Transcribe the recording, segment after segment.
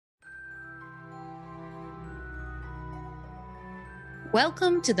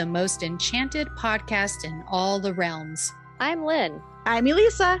Welcome to the most enchanted podcast in all the realms. I'm Lynn. I'm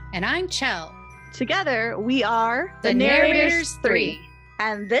Elisa. And I'm Chell. Together, we are The Narrators 3.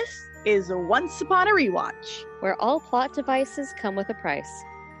 And this is Once Upon a Rewatch, where all plot devices come with a price.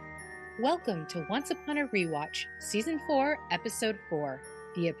 Welcome to Once Upon a Rewatch, Season 4, Episode 4,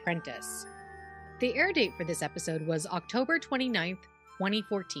 The Apprentice. The air date for this episode was October 29th,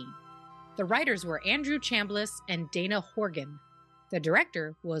 2014. The writers were Andrew Chambliss and Dana Horgan. The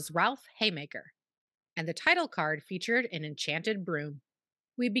director was Ralph Haymaker, and the title card featured an enchanted broom.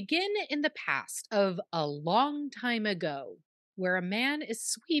 We begin in the past of a long time ago, where a man is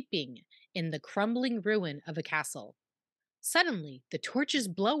sweeping in the crumbling ruin of a castle. Suddenly, the torches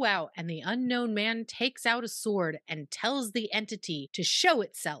blow out and the unknown man takes out a sword and tells the entity to show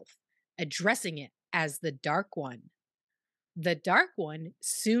itself, addressing it as the Dark One. The Dark One,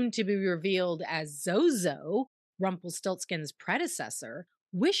 soon to be revealed as Zozo, Rumpelstiltskin's predecessor,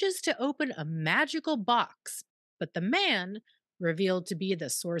 wishes to open a magical box, but the man, revealed to be the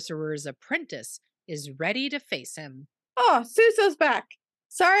sorcerer's apprentice, is ready to face him. Oh, Suso's back.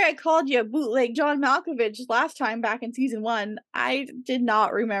 Sorry I called you bootleg John Malkovich last time back in season 1. I did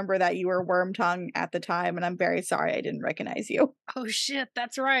not remember that you were Wormtongue at the time, and I'm very sorry I didn't recognize you. Oh shit,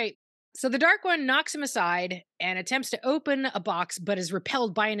 that's right. So the Dark One knocks him aside and attempts to open a box, but is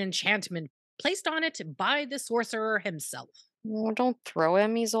repelled by an enchantment placed on it by the sorcerer himself. Oh, don't throw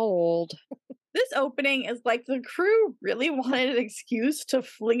him, he's old. This opening is like the crew really wanted an excuse to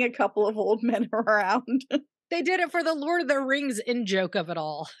fling a couple of old men around. They did it for the Lord of the Rings in-joke of it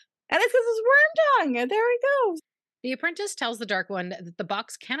all. And it's because it's Wormtongue. There he goes. The apprentice tells the Dark One that the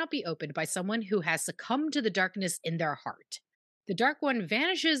box cannot be opened by someone who has succumbed to the darkness in their heart. The Dark One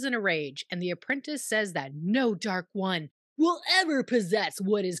vanishes in a rage, and the apprentice says that no Dark One will ever possess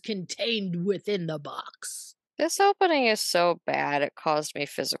what is contained within the box. This opening is so bad it caused me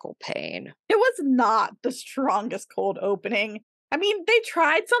physical pain. It was not the strongest cold opening. I mean, they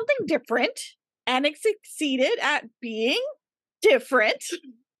tried something different, and it succeeded at being different.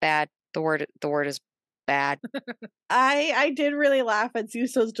 Bad. The word is bad. I did really laugh at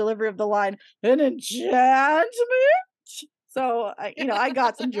Zuso's delivery of the line, an enchantment. So, I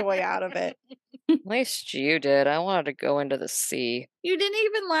got some joy out of it. At least you did. I wanted to go into the sea. You didn't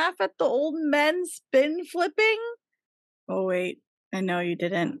even laugh at the old men spin flipping? Oh, wait. I know you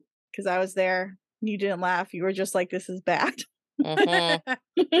didn't, because I was there. You didn't laugh. You were just like, this is bad.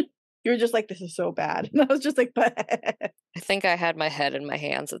 Mm-hmm. You were just like, this is so bad. And I was just like, but I think I had my head in my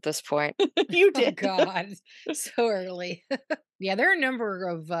hands at this point. You did. Oh, God. So early. Yeah, there are a number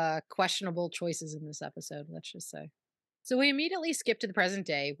of questionable choices in this episode, let's just say. So we immediately skip to the present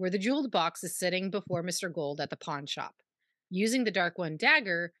day, where the jeweled box is sitting before Mr. Gold at the pawn shop. Using the Dark One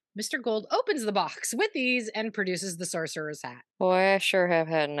dagger, Mr. Gold opens the box with ease and produces the sorcerer's hat. Boy, I sure have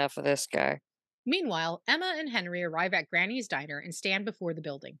had enough of this guy. Meanwhile, Emma and Henry arrive at Granny's diner and stand before the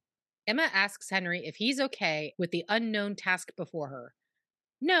building. Emma asks Henry if he's okay with the unknown task before her.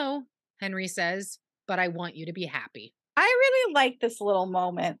 No, Henry says, but I want you to be happy. I really like this little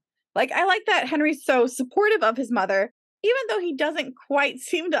moment. I like that Henry's so supportive of his mother, even though he doesn't quite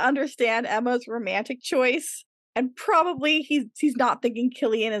seem to understand Emma's romantic choice. And probably he's not thinking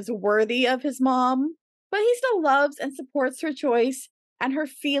Killian is worthy of his mom. But he still loves and supports her choice and her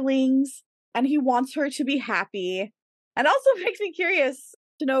feelings. And he wants her to be happy. And also makes me curious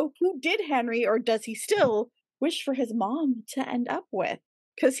to know, who did Henry, or does he still wish for his mom to end up with?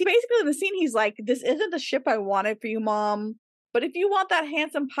 Because he basically in the scene, he's like, this isn't the ship I wanted for you, Mom. But if you want that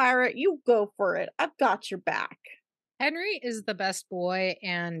handsome pirate, you go for it. I've got your back. Henry is the best boy,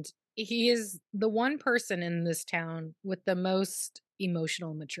 and he is the one person in this town with the most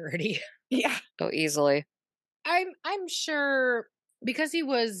emotional maturity. Yeah. So easily. I'm sure because he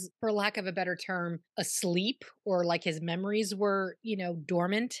was, for lack of a better term, asleep, or like his memories were,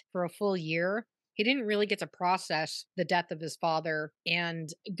 dormant for a full year. He didn't really get to process the death of his father and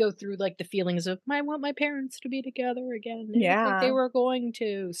go through like the feelings of, I want my parents to be together again. Yeah. Like they were going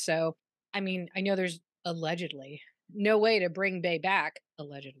to. So, I mean, I know there's allegedly no way to bring Bay back,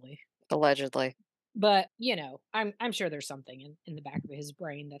 allegedly. But, I'm sure there's something in the back of his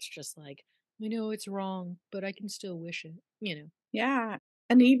brain that's just like, I know it's wrong, but I can still wish it, Yeah.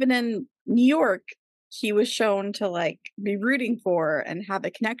 And even in New York, he was shown to be rooting for and have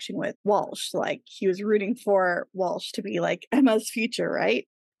a connection with Walsh. He was rooting for Walsh to be Emma's future, right?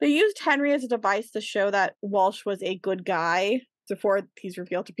 They used Henry as a device to show that Walsh was a good guy before he's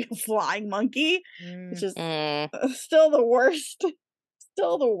revealed to be a flying monkey, which is still the worst.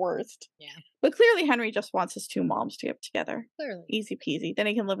 Still the worst. Yeah. But clearly Henry just wants his two moms to get together. Clearly. Easy peasy. Then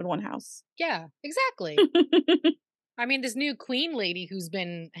he can live in one house. Yeah, exactly. I mean, this new queen lady who's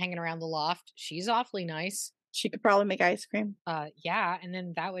been hanging around the loft, she's awfully nice. She could probably make ice cream. Yeah, and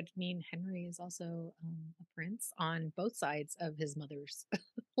then that would mean Henry is also a prince on both sides of his mother's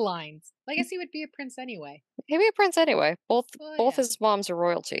lines. I guess he would be a prince anyway. He'd be a prince anyway. Both Oh both yeah. his moms are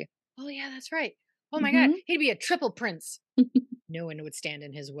royalty. Oh yeah, that's right. Oh my god, Mhm. he'd be a triple prince. No one would stand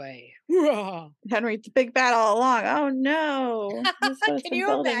in his way. Hurrah! Henry's the big bad all along. Oh no. This is what it's Can been you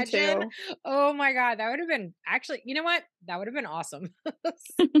building imagine? to. Oh my god, that would have been actually, you know what? That would have been awesome.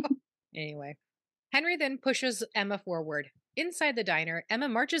 Anyway, Henry then pushes Emma forward. Inside the diner, Emma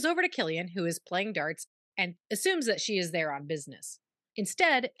marches over to Killian, who is playing darts, and assumes that she is there on business.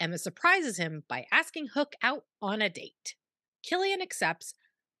 Instead, Emma surprises him by asking Hook out on a date. Killian accepts,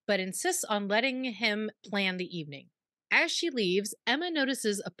 but insists on letting him plan the evening. As she leaves, Emma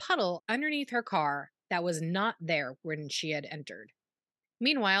notices a puddle underneath her car that was not there when she had entered.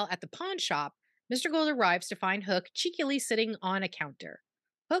 Meanwhile, at the pawn shop, Mr. Gold arrives to find Hook cheekily sitting on a counter.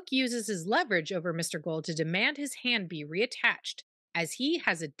 Hook uses his leverage over Mr. Gold to demand his hand be reattached, as he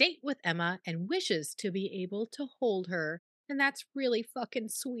has a date with Emma and wishes to be able to hold her. And that's really fucking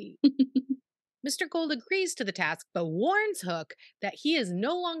sweet. Mr. Gold agrees to the task, but warns Hook that he is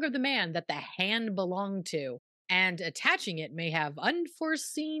no longer the man that the hand belonged to, and attaching it may have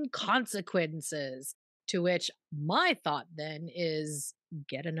unforeseen consequences. To which my thought then is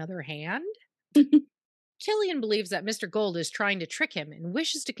get another hand? Killian believes that Mr. Gold is trying to trick him and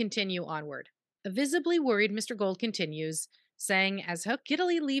wishes to continue onward. A visibly worried Mr. Gold continues, saying as Hook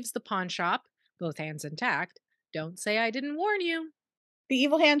giddily leaves the pawn shop, both hands intact, "Don't say I didn't warn you." The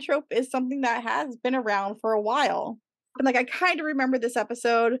evil hand trope is something that has been around for a while. And like I kind of remember this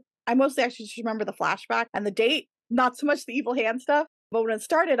episode. I mostly actually just remember the flashback and the date, not so much the evil hand stuff. But when it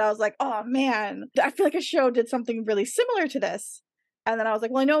started, I was like, oh man, I feel like a show did something really similar to this. And then I was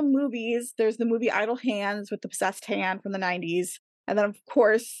like, well, I know movies. There's the movie Idle Hands with the possessed hand from the 90s. And then, of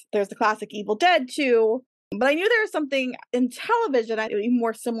course, there's the classic Evil Dead too. But I knew there was something in television even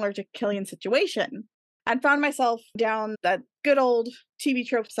more similar to Killian's situation. And found myself down that good old TV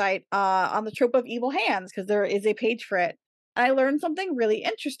trope site on the trope of evil hands because there is a page for it. And I learned something really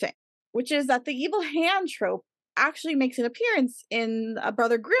interesting, which is that the evil hand trope actually makes an appearance in a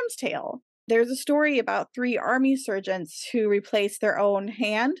Brother Grimm's tale. There's a story about three army surgeons who replace their own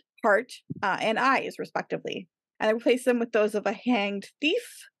hand, heart, and eyes, respectively. And they replace them with those of a hanged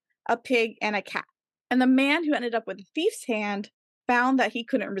thief, a pig, and a cat. And the man who ended up with the thief's hand found that he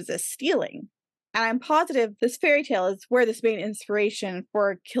couldn't resist stealing. And I'm positive this fairy tale is where this main inspiration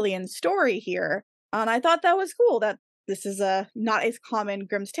for Killian's story here. And I thought that was cool that this is a not as common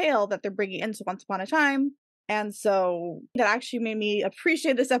Grimm's tale that they're bringing into Once Upon a Time. And so that actually made me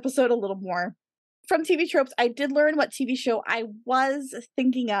appreciate this episode a little more. From TV tropes, I did learn what TV show I was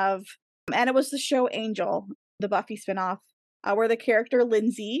thinking of. And it was the show Angel, the Buffy spinoff, where the character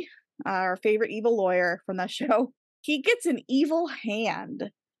Lindsay, our favorite evil lawyer from that show, he gets an evil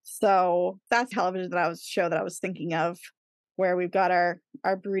hand. So that's television show that I was thinking of, where we've got our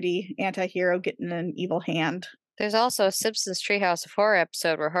broody anti-hero getting an evil hand. There's also a Simpsons Treehouse of Horror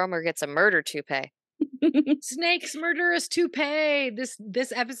episode where Homer gets a murder toupee. Snake's murderous toupee.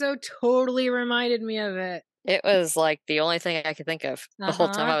 This episode totally reminded me of it. It was like the only thing I could think of the whole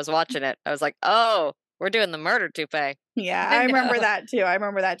time I was watching it. I was like, oh, we're doing the murder toupee. Yeah, I remember that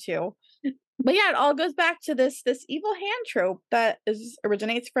too. But yeah, it all goes back to this evil hand trope that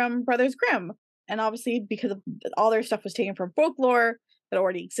originates from Brothers Grimm. And obviously, because of all their stuff was taken from folklore that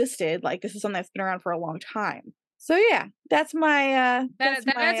already existed, like this is something that's been around for a long time. So yeah, that's my that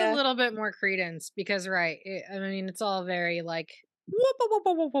adds a little bit more credence because I mean, it's all very like whoop whoop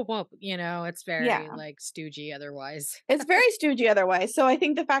whoop whoop whoop whoop. You know, it's very like stoogey otherwise. It's very stoogey otherwise. So I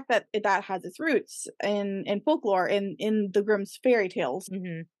think the fact that that has its roots in folklore in the Grimm's fairy tales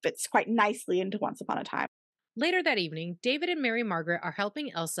fits quite nicely into Once Upon a Time. Later that evening, David and Mary Margaret are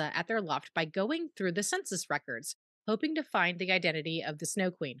helping Elsa at their loft by going through the census records, hoping to find the identity of the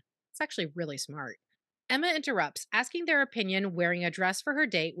Snow Queen. It's actually really smart. Emma interrupts, asking their opinion, wearing a dress for her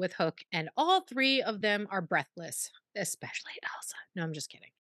date with Hook, and all three of them are breathless, especially Elsa. No, I'm just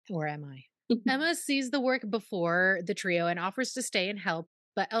kidding. Where am I? Emma sees the work before the trio and offers to stay and help,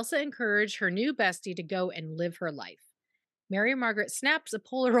 but Elsa encouraged her new bestie to go and live her life. Mary Margaret snaps a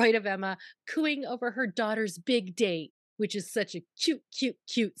Polaroid of Emma cooing over her daughter's big date, which is such a cute, cute,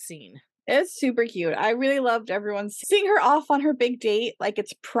 cute scene. It's super cute. I really loved everyone seeing her off on her big date, like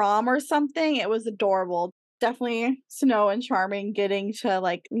it's prom or something. It was adorable. definitely Snow and Charming getting to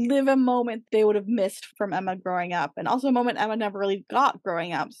like live a moment they would have missed from Emma growing up, and also a moment Emma never really got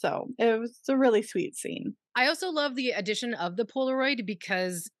growing up. So it was a really sweet scene. I also love the addition of the Polaroid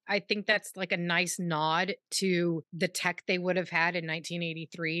because I think that's like a nice nod to the tech they would have had in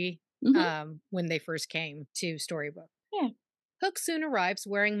 1983 when they first came to Storybook. Yeah. Hook soon arrives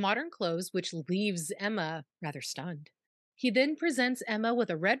wearing modern clothes, which leaves Emma rather stunned. He then presents Emma with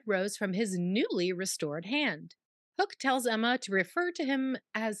a red rose from his newly restored hand. Hook tells Emma to refer to him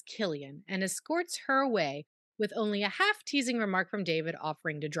as Killian and escorts her away with only a half-teasing remark from David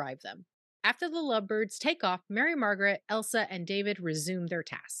offering to drive them. After the lovebirds take off, Mary Margaret, Elsa, and David resume their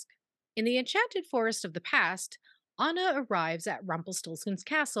task. In the enchanted forest of the past, Anna arrives at Rumpelstiltskin's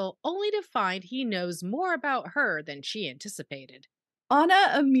castle only to find he knows more about her than she anticipated.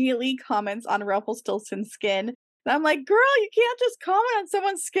 Anna immediately comments on Rumpelstiltskin's skin. And I'm like, girl, you can't just comment on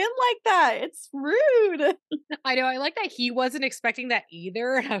someone's skin like that. It's rude. I know. I like that he wasn't expecting that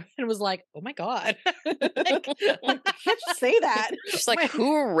either. And was like, oh my God. like, you can't just say that. She's like,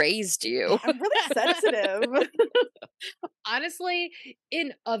 who raised you? I'm really sensitive. Honestly,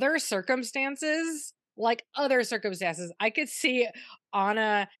 in other circumstances, I could see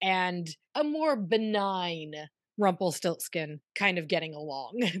Anna and a more benign Rumpelstiltskin kind of getting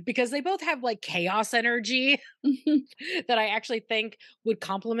along because they both have like chaos energy that I actually think would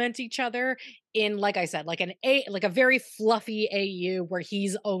complement each other in, like I said, like a very fluffy AU where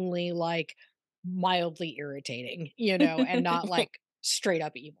he's only like mildly irritating, and not like straight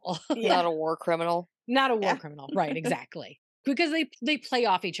up evil. Not a war criminal. Not a war criminal, right? Exactly, because they play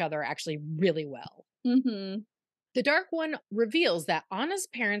off each other actually really well. Mm-hmm. The Dark One reveals that Anna's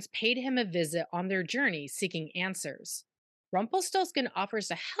parents paid him a visit on their journey seeking answers. Rumpelstiltskin offers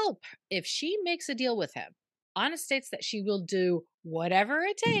to help if she makes a deal with him. Anna states that she will do whatever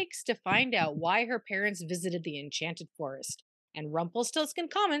it takes to find out why her parents visited the Enchanted Forest, and Rumpelstiltskin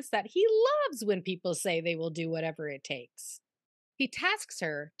comments that he loves when people say they will do whatever it takes. He tasks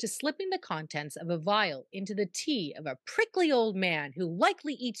her to slipping the contents of a vial into the tea of a prickly old man who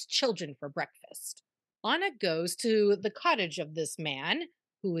likely eats children for breakfast. Anna goes to the cottage of this man,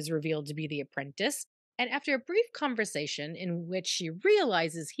 who is revealed to be the apprentice, and after a brief conversation in which she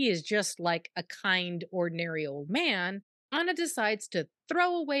realizes he is just like a kind, ordinary old man, Anna decides to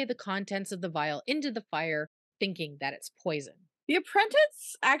throw away the contents of the vial into the fire, thinking that it's poison. The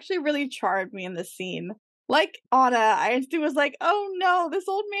apprentice actually really charmed me in this scene. Like Anna, I instantly was like, oh no, this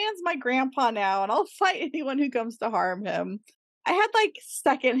old man's my grandpa now, and I'll fight anyone who comes to harm him. I had like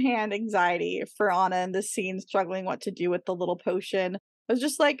secondhand anxiety for Anna in this scene, struggling what to do with the little potion. I was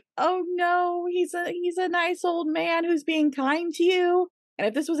just like, oh no, he's a nice old man who's being kind to you. And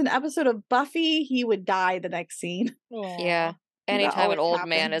if this was an episode of Buffy, he would die the next scene. Aww. Yeah. Anytime an old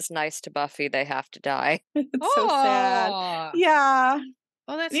man is nice to Buffy, they have to die. It's so sad. Yeah.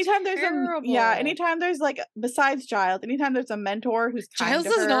 Oh, that's anytime terrible. Anytime there's like, besides Giles, anytime there's a mentor who's kind Giles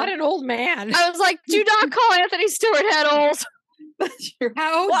to her. is not an old man. I was like, do not call Anthony Stewart head old.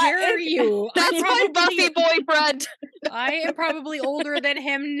 How dare you? That's my Buffy boyfriend. I am probably older than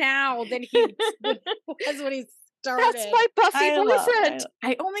him now than he was when he started. That's my Buffy boyfriend.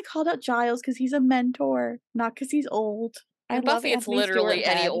 I only called out Giles because he's a mentor, not because he's old. In Buffy, it's literally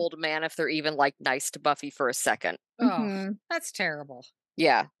any old man if they're even like nice to Buffy for a second. Oh, that's terrible.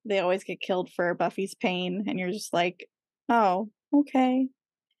 Yeah. They always get killed for Buffy's pain, and you're just like, oh, okay.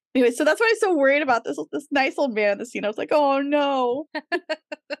 Anyway, so that's why I'm so worried about this nice old man in the scene. I was like, oh no.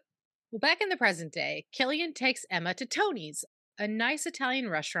 Well, back in the present day, Killian takes Emma to Tony's, a nice Italian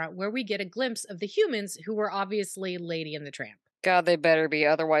restaurant where we get a glimpse of the humans who were obviously Lady and the Tramp. God, they better be,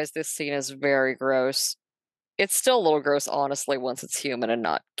 otherwise this scene is very gross. It's still a little gross, honestly, once it's human and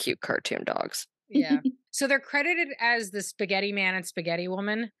not cute cartoon dogs. Yeah. So they're credited as the Spaghetti Man and Spaghetti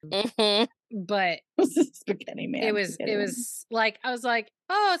Woman. Mm-hmm. But Spaghetti Man. It was like, I was like,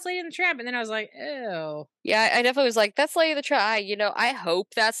 oh, it's Lady and the Tramp. And then I was like, ew. Yeah, I definitely was like, that's Lady and the Tramp. I hope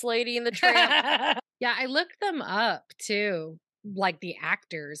that's Lady and the Tramp. Yeah, I looked them up too, like the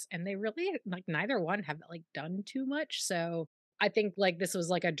actors, and they really, like, neither one have like done too much. So I think like this was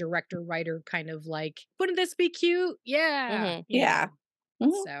like a director writer kind of like, wouldn't this be cute? Yeah. Mm-hmm. Yeah.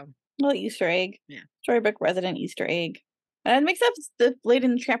 Mm-hmm. So. Little Easter egg. Yeah. Storybook resident Easter egg. And it makes up the Lady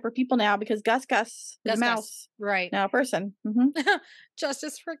and the Tramp are people now because Gus is a mouse. Right. Now a person. Mm-hmm.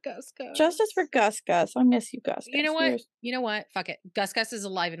 Justice for Gus. Justice for Gus. I miss you, Gus. You know what? You know what? Fuck it. Gus is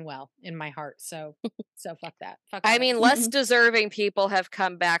alive and well in my heart. So fuck that. I mean, less deserving people have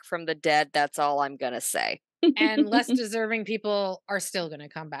come back from the dead. That's all I'm going to say. And less deserving people are still going to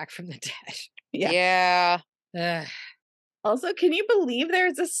come back from the dead. Yeah. Ugh. Also, can you believe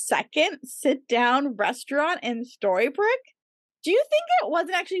there's a second sit-down restaurant in Storybrooke? Do you think it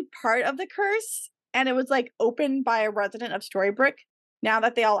wasn't actually part of the curse and it was like opened by a resident of Storybrooke now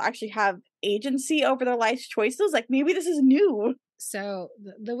that they all actually have agency over their life's choices? Like maybe this is new. So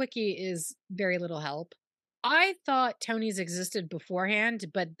the wiki is very little help. I thought Tony's existed beforehand,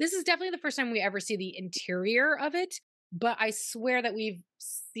 but this is definitely the first time we ever see the interior of it. But I swear that we've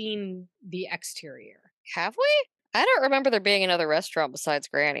seen the exterior. Have we? I don't remember there being another restaurant besides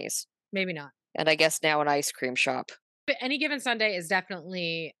Granny's. Maybe not. And I guess now an ice cream shop. But Any Given Sunday is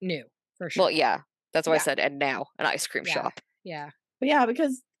definitely new, for sure. Well, yeah. That's why I Yeah. said, and now an ice cream Yeah. shop. Yeah. But yeah,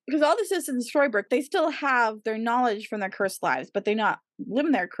 because all the citizens in Storybrooke, they still have their knowledge from their cursed lives, but they're not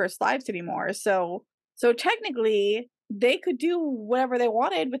living their cursed lives anymore. So technically they could do whatever they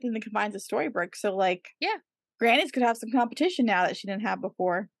wanted within the confines of Storybrooke. So like Yeah. Granny's could have some competition now that she didn't have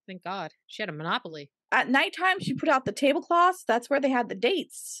before. Thank God. She had a monopoly. At nighttime, she put out the tablecloths. That's where they had the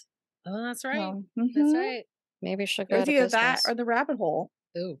dates. Oh, that's right. So, That's mhm. right. Maybe she'll It go was to either business. that or the rabbit hole.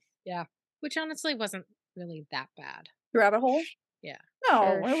 Ooh, yeah. Which honestly wasn't really that bad. The rabbit hole? Yeah. No,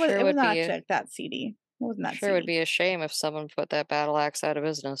 Sure it was would not be actually that seedy. It wasn't that Sure seedy. would be a shame if someone put that battle axe out of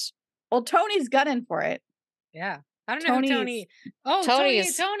business. Well, Tony's gunning for it. Yeah. I don't know who Tony. Tony's Oh,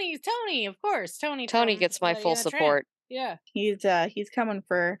 Tony's- Tony, of course. Tony Tony from gets my Lady full and the Tramp. support. Yeah. he's coming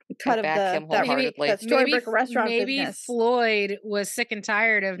for the cut of back the him that, wholeheartedly. that Storybrooke restaurant maybe business. Floyd was sick and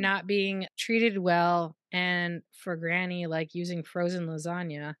tired of not being treated well, and for Granny like using frozen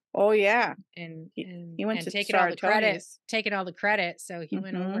lasagna Oh yeah, and he went and to taking all start the credit, Tony's. taking all the credit. So he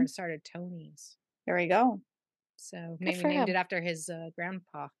went over Mhm. and started Tony's. There we go. So Good maybe for named him. it after his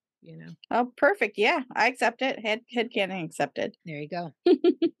grandpa. You know, Oh, perfect. Yeah, I accept it. Headcanon accepted. there you go.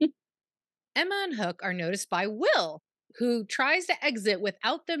 Emma and Hook are noticed by Will, who tries to exit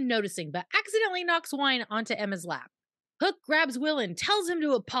without them noticing, but accidentally knocks wine onto Emma's lap. Hook grabs Will and tells him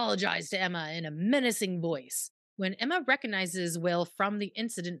to apologize to Emma in a menacing voice. When Emma recognizes Will from the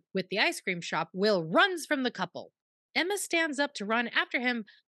incident with the ice cream shop, Will runs from the couple. Emma stands up to run after him,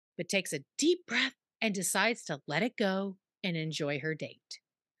 but takes a deep breath and decides to let it go and enjoy her date.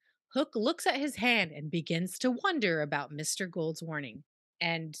 Hook looks at his hand and begins to wonder about Mr. Gold's warning.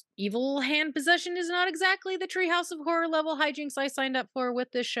 And evil hand possession is not exactly the Treehouse of Horror level hijinks I signed up for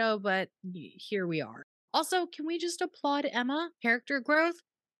with this show, but here we are. Also, can we just applaud Emma? Character growth?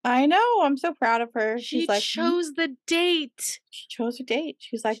 I know. I'm so proud of her. She She's like, chose the date. she chose her date.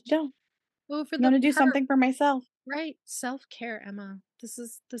 She's like, no, Oh, for I'm gonna do something for myself. Right. Self-care, Emma. This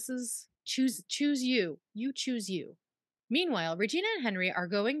is choose you. You choose you. Meanwhile, Regina and Henry are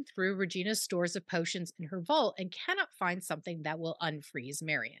going through Regina's stores of potions in her vault and cannot find something that will unfreeze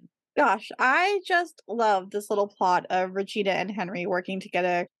Marion. Gosh, I just love this little plot of Regina and Henry working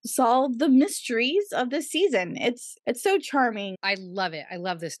together to solve the mysteries of this season. It's so charming. I love it. I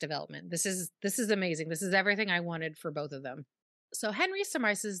love this development. This is amazing. This is everything I wanted for both of them. So Henry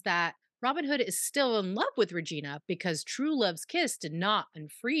surmises that Robin Hood is still in love with Regina because true love's kiss did not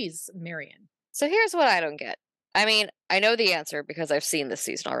unfreeze Marion. So here's what I don't get. I mean, I know the answer because I've seen this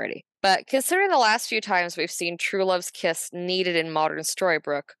season already. But considering the last few times we've seen True Love's Kiss needed in modern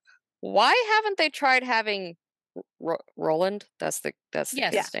Storybrooke, why haven't they tried having Roland? That's the Yes.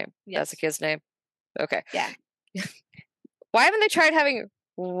 kid's name. Yes. That's the kid's name. Okay. Yeah. Why haven't they tried having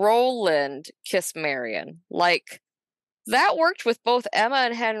Roland kiss Marion? Like, that worked with both Emma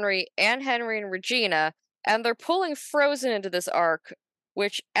and Henry and Regina, and they're pulling Frozen into this arc,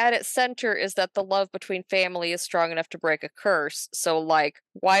 which at its center is that the love between family is strong enough to break a curse. So, like,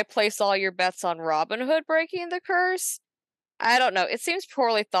 why place all your bets on Robin Hood breaking the curse? I don't know. It seems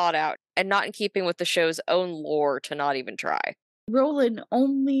poorly thought out and not in keeping with the show's own lore to not even try. Roland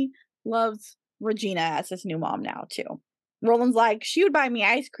only loves Regina as his new mom now, too. Roland's like, she would buy me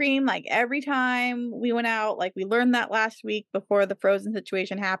ice cream like every time we went out. Like, we learned that last week before the Frozen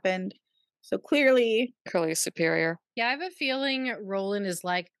situation happened. So clearly superior. Yeah, I have a feeling Roland is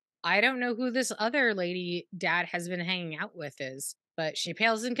like, I don't know who this other lady Dad has been hanging out with is, but she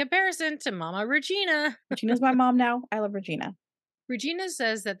pales in comparison to Mama Regina. Regina's my mom now. I love Regina. Regina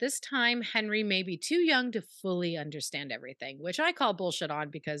says that this time Henry may be too young to fully understand everything, which I call bullshit on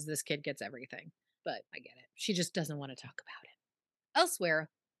because this kid gets everything. But I get it. She just doesn't want to talk about it. Elsewhere,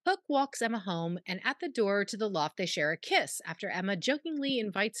 Hook walks Emma home, and at the door to the loft they share a kiss after Emma jokingly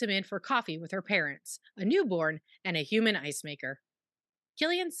invites him in for coffee with her parents, a newborn, and a human ice maker.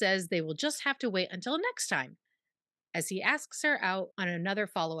 Killian says they will just have to wait until next time, as he asks her out on another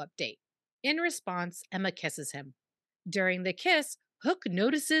follow-up date. In response, Emma kisses him. During the kiss, Hook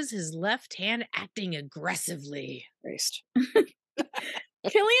notices his left hand acting aggressively. Christ.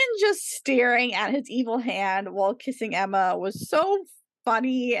 Killian just staring at his evil hand while kissing Emma was so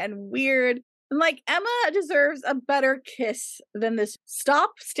funny and weird. And like, Emma deserves a better kiss than this.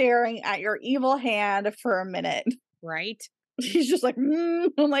 Stop staring at your evil hand for a minute. Right? She's just like,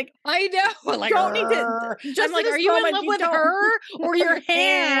 I'm like, I know. Like, don't need to. "Arr." Just I'm in like, this are you in moment, love you with don't- her or your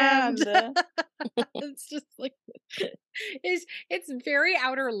hand? hand. It's just like, it's very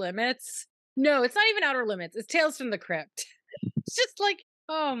Outer Limits. No, it's not even Outer Limits. It's Tales from the Crypt. It's just like,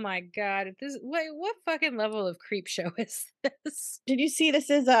 oh my god, what fucking level of creep show is this? Did you see this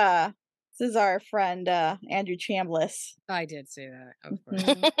is our friend Andrew Chambliss. I did say that, of course.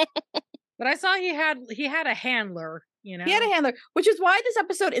 Mhm. But I saw he had a handler, you know. He had a handler, which is why this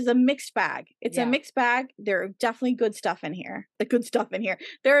episode is a mixed bag. It's Yeah. a mixed bag. There are definitely good stuff in here. The good stuff in here.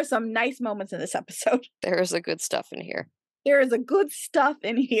 There are some nice moments in this episode. There is a good stuff in here. There is a good stuff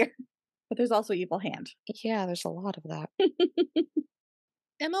in here. But there's also evil hand. Yeah, there's a lot of that.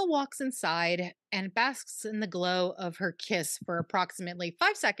 Emma walks inside and basks in the glow of her kiss for approximately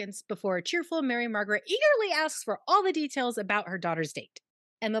 5 seconds before cheerful Mary Margaret eagerly asks for all the details about her daughter's date.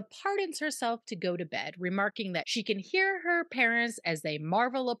 Emma pardons herself to go to bed, remarking that she can hear her parents as they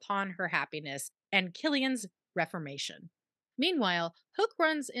marvel upon her happiness and Killian's reformation. Meanwhile, Hook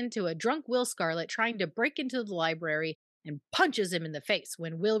runs into a drunk Will Scarlet trying to break into the library and punches him in the face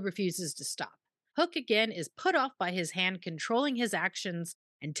when Will refuses to stop. Hook again is put off by his hand controlling his actions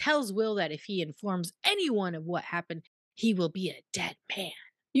and tells Will that if he informs anyone of what happened, he will be a dead man.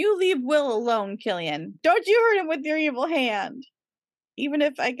 You leave Will alone, Killian. Don't you hurt him with your evil hand. Even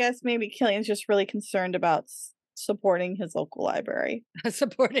if I guess maybe Killian's just really concerned about supporting his local library.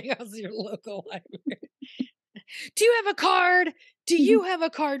 Supporting us, your local library. Do you have a card? Do you have a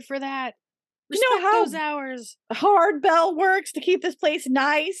card for that? You know Respect how those hours. hard Bell works to keep this place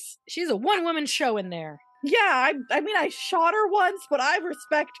nice. She's a one-woman show in there. Yeah, I mean, I shot her once, but I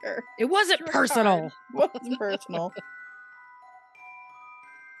respect her. It wasn't She worked personal. hard. It wasn't personal.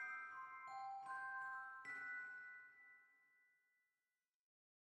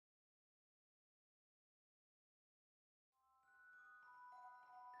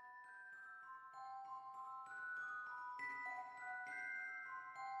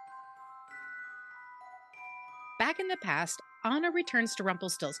 Back in the past, Anna returns to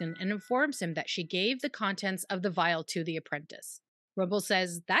Rumpelstiltskin and informs him that she gave the contents of the vial to the apprentice. Rumple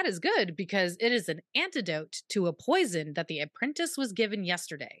says that is good because it is an antidote to a poison that the apprentice was given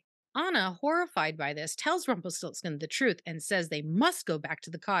yesterday. Anna, horrified by this, tells Rumpelstiltskin the truth and says they must go back to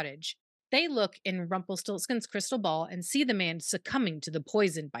the cottage. They look in Rumpelstiltskin's crystal ball and see the man succumbing to the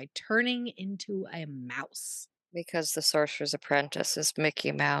poison by turning into a mouse. Because the Sorcerer's Apprentice is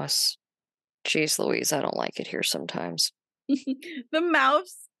Mickey Mouse. Jeez Louise, I don't like it here sometimes. The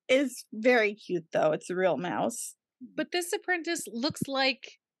mouse is very cute, though. It's a real mouse. But this apprentice looks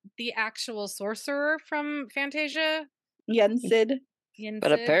like the actual sorcerer from Fantasia. Yensid.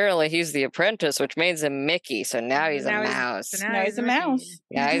 But apparently he's the apprentice, which makes him Mickey, so now he's a mouse. So Now he's a mouse.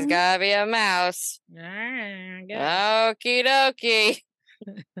 Now he's Mhm. gotta be a mouse. Okie dokie.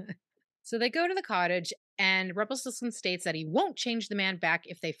 So they go to the cottage, and Rumpelstiltskin states that he won't change the man back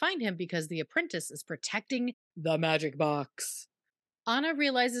if they find him because the apprentice is protecting the magic box. Anna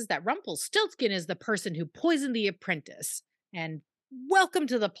realizes that Rumpelstiltskin is the person who poisoned the apprentice. And welcome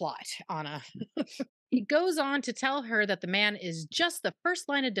to the plot, Anna. He goes on to tell her that the man is just the first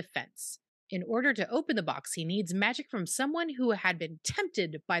line of defense. In order to open the box, he needs magic from someone who had been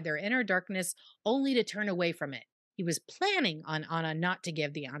tempted by their inner darkness only to turn away from it. He was planning on Anna not to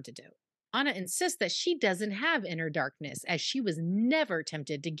give the antidote. Anna insists that she doesn't have inner darkness, as she was never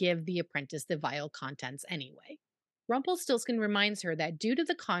tempted to give the apprentice the vial contents anyway. Rumpelstiltskin reminds her that due to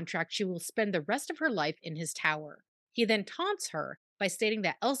the contract, she will spend the rest of her life in his tower. He then taunts her by stating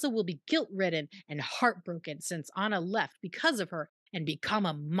that Elsa will be guilt-ridden and heartbroken since Anna left because of her and become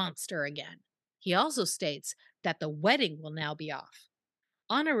a monster again. He also states that the wedding will now be off.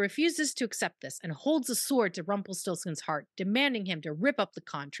 Anna refuses to accept this and holds a sword to Rumpelstiltskin's heart, demanding him to rip up the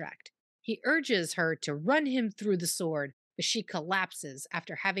contract. He urges her to run him through the sword, but she collapses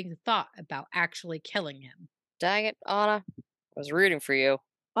after having thought about actually killing him. Dang it, Anna. I was rooting for you.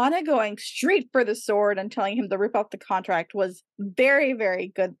 Anna going straight for the sword and telling him to rip off the contract was very,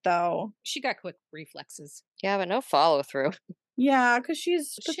 very good, though. She got quick reflexes. Yeah, but no follow through. Yeah, because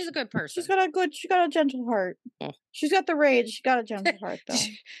she's a good person. She got a gentle heart. Mm. She's got the rage. She got a gentle heart, though.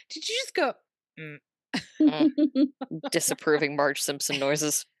 Did you just go, Disapproving Marge Simpson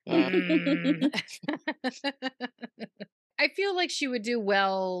noises. Mm. I feel like she would do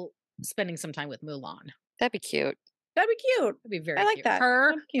well spending some time with Mulan. That'd be cute. That'd be cute. That'd be very I like cute. that.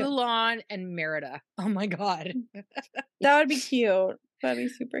 Her, That'd be cute. Mulan, and Merida. Oh my god. That would be cute. That'd be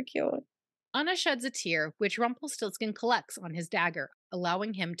super cute. Anna sheds a tear, which Rumpelstiltskin collects on his dagger,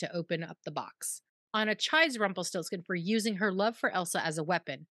 allowing him to open up the box. Anna chides Rumpelstiltskin for using her love for Elsa as a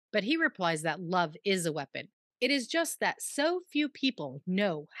weapon, but he replies that love is a weapon. It is just that so few people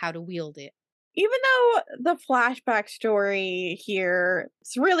know how to wield it. Even though the flashback story here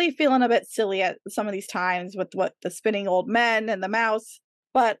is really feeling a bit silly at some of these times with what the spinning old men and the mouse,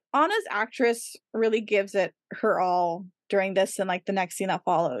 but Anna's actress really gives it her all during this and like the next scene that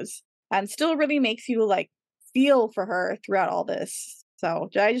follows, and still really makes you like feel for her throughout all this. So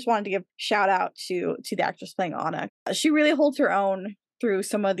I just wanted to give shout out to the actress playing Anna. She really holds her own through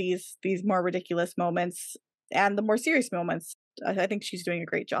some of these more ridiculous moments and the more serious moments. I think she's doing a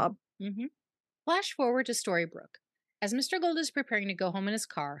great job. Mm-hmm. Flash forward to Storybrooke. As Mr. Gold is preparing to go home in his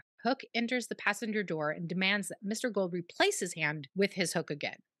car, Hook enters the passenger door and demands that Mr. Gold replace his hand with his hook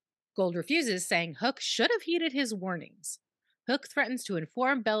again. Gold refuses, saying Hook should have heeded his warnings. Hook threatens to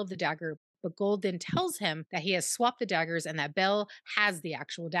inform Belle of the dagger, but Gold then tells him that he has swapped the daggers and that Belle has the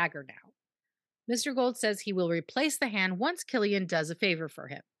actual dagger now. Mr. Gold says he will replace the hand once Killian does a favor for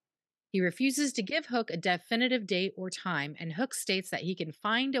him. He refuses to give Hook a definitive date or time, and Hook states that he can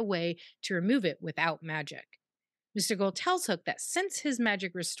find a way to remove it without magic. Mr. Gold tells Hook that since his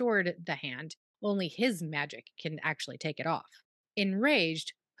magic restored the hand, only his magic can actually take it off.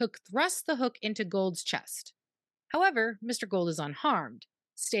 Enraged, Hook thrusts the hook into Gold's chest. However, Mr. Gold is unharmed,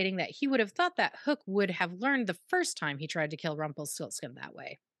 stating that he would have thought that Hook would have learned the first time he tried to kill Rumpelstiltskin that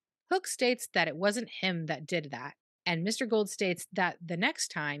way. Hook states that it wasn't him that did that, and Mr. Gold states that the next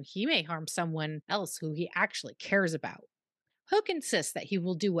time he may harm someone else who he actually cares about. Hook insists that he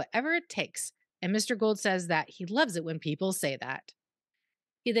will do whatever it takes, and Mr. Gold says that he loves it when people say that.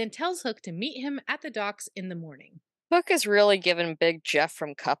 He then tells Hook to meet him at the docks in the morning. Hook is really giving Big Jeff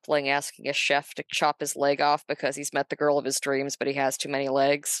from Coupling asking a chef to chop his leg off because he's met the girl of his dreams, but he has too many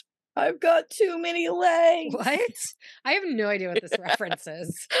legs. I've got too many legs. What? I have no idea what this reference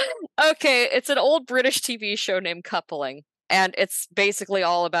is. Okay, it's an old British TV show named Coupling, and it's basically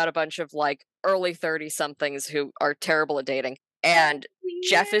all about a bunch of like early 30-somethings who are terrible at dating. And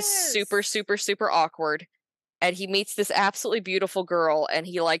Jeff is super, super, super awkward. And he meets this absolutely beautiful girl, and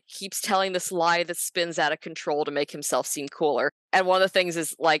he like keeps telling this lie that spins out of control to make himself seem cooler. And one of the things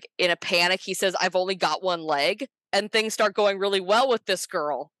is like in a panic, he says, "I've only got one leg," and things start going really well with this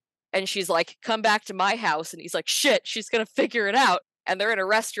girl. And she's like, "Come back to my house," and he's like, "Shit, she's gonna figure it out." And they're in a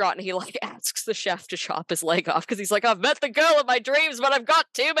restaurant, and he like asks the chef to chop his leg off because he's like, "I've met the girl of my dreams, but I've got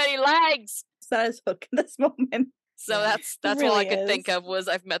too many legs." So that is Hook in this moment. So that's all I could think of was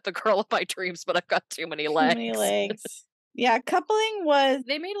I've met the girl of my dreams, but I've got too many legs. Too many legs. Yeah, Coupling was...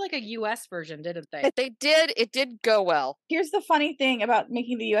 They made like a US version, didn't they? They did. It did go well. Here's the funny thing about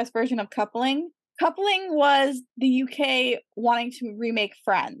making the US version of Coupling. Coupling was the UK wanting to remake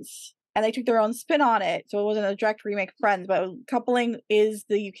Friends. And they took their own spin on it. So it wasn't a direct remake of Friends, but Coupling is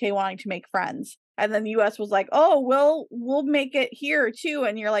the UK wanting to make Friends. And then the US was like, oh, we'll make it here too.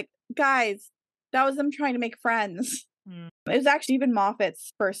 And you're like, guys, that was them trying to make Friends. It was actually Stephen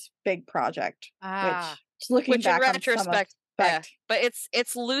Moffat's first big project. Which looking back in retrospect, yeah, but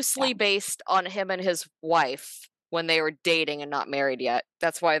it's loosely based on him and his wife when they were dating and not married yet.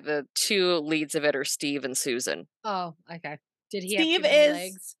 That's why the two leads of it are Steve and Susan. Oh, okay. Did he Steve have too many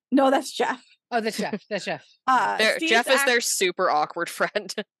legs? No, that's Jeff. Oh, that's Jeff. That's Jeff. Jeff is their super awkward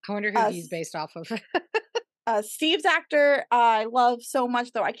friend. I wonder who he's based off of. Steve's actor I love so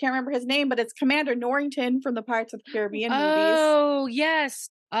much, though I can't remember his name, but it's Commander Norrington from the Pirates of the Caribbean movies. Oh, yes.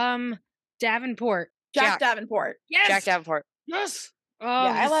 Davenport. Jack Davenport. Yes. Jack Davenport. Yes. Oh,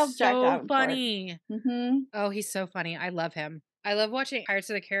 yeah, I love Jack Davenport. Funny. Mm-hmm. Oh, he's so funny. I love him. I love watching Pirates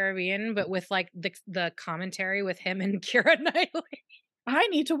of the Caribbean, but with like the commentary with him and Keira Knightley. I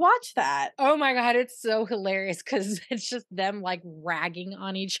need to watch that. Oh my god, it's so hilarious because it's just them like ragging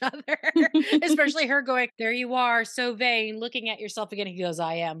on each other. Especially her going, "There you are, so vain, looking at yourself again." He goes,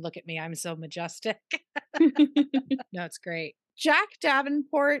 "I am. Look at me. I'm so majestic." No, it's great. Jack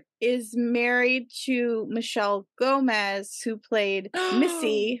Davenport is married to Michelle Gomez, who played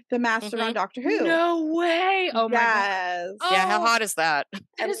Missy, the master on Doctor Who. No way! Oh my god! Yeah, how hot is that?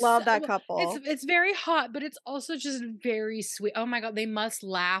 I love that couple. It's very hot, but it's also just very sweet. Oh my god, they must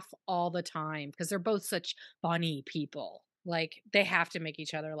laugh all the time because they're both such funny people. Like they have to make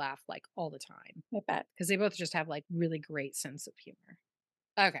each other laugh like all the time. I bet because they both just have like really great sense of humor.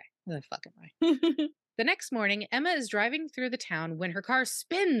 Okay, where the fuck am I? The next morning, Emma is driving through the town when her car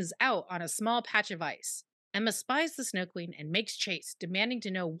spins out on a small patch of ice. Emma spies the Snow Queen and makes chase, demanding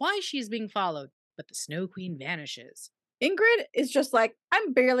to know why she is being followed, but the Snow Queen vanishes. Ingrid is just like,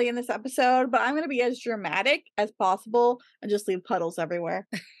 I'm barely in this episode, but I'm going to be as dramatic as possible and just leave puddles everywhere.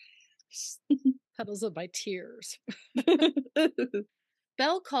 Puddles of my tears.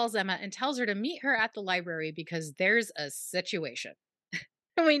 Belle calls Emma and tells her to meet her at the library because there's a situation.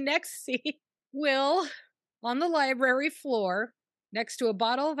 And we next see Will on the library floor next to a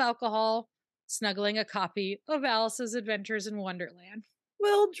bottle of alcohol, snuggling a copy of Alice's Adventures in Wonderland.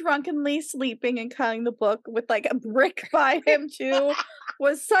 Will drunkenly sleeping and cutting the book with like a brick by him too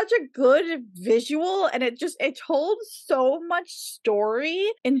was such a good visual, and it told so much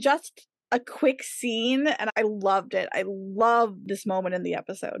story in just a quick scene, and I loved it. I love this moment in the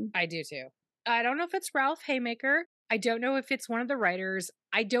episode. I do too. I don't know if it's Ralph Haymaker. I don't know if it's one of the writers.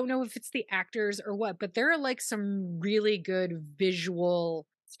 I don't know if it's the actors or what, but there are like some really good visual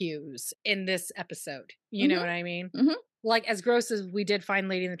cues in this episode. You know what I mean? Mhm. Like, as gross as we did find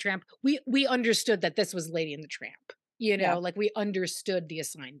Lady and the Tramp, we understood that this was Lady and the Tramp. You know, Yeah. like we understood the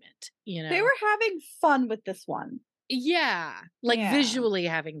assignment, you know. They were having fun with this one. Yeah, like Yeah. visually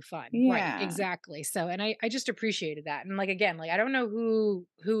having fun. Right, Yeah. exactly. So, and I just appreciated that. And like, again, like I don't know who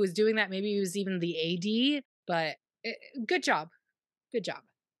was doing that. Maybe it was even the AD, but good job. Good job.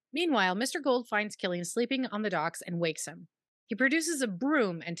 Meanwhile, Mr. Gold finds Killian sleeping on the docks and wakes him. He produces a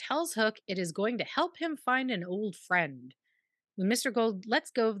broom and tells Hook it is going to help him find an old friend. When Mr. Gold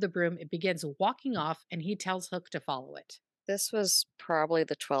lets go of the broom, it begins walking off and he tells Hook to follow it. This was probably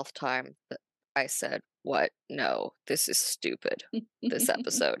the 12th time that I said, what? No, this is stupid. This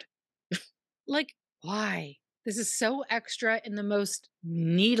episode. Like, why? This is so extra in the most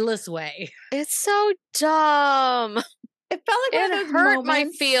needless way. It's so dumb. It felt like one of It those hurt my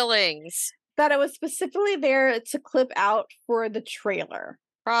moments feelings. that it was specifically there to clip out for the trailer.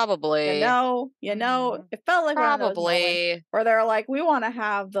 Probably. You know, it felt like one of those moments Probably. where they're like, we want to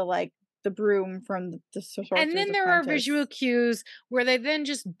have the broom from the Sorcerer's And then there are Apprentice. visual cues where they then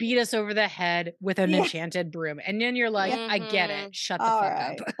just beat us over the head with an enchanted broom. And then you're like, I get it. Shut the All fuck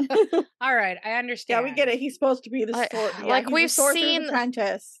right. up. All right, I understand. Yeah, we get it. He's supposed to be the like he's we've the Sorcerer's seen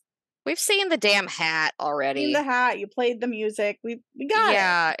Apprentice. We've seen the damn hat already. Seen the hat. You played the music. We got it.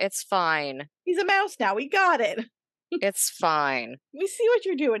 Yeah, it's fine. He's a mouse now. We got it. It's fine. We see what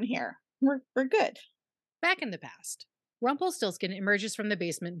you're doing here. We're good. Back in the past, Rumpelstiltskin emerges from the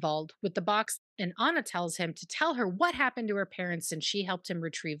basement vault with the box, and Anna tells him to tell her what happened to her parents since she helped him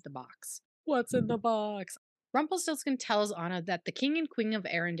retrieve the box. What's in the box? Rumpelstiltskin tells Anna that the King and Queen of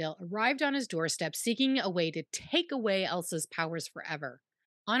Arendelle arrived on his doorstep seeking a way to take away Elsa's powers forever.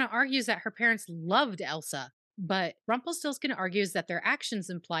 Anna argues that her parents loved Elsa, but Rumpelstiltskin argues that their actions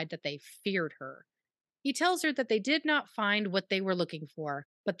implied that they feared her. He tells her that they did not find what they were looking for,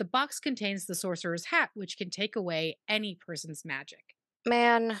 but the box contains the sorcerer's hat, which can take away any person's magic.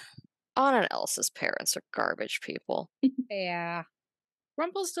 Man, Anna and Elsa's parents are garbage people. Yeah.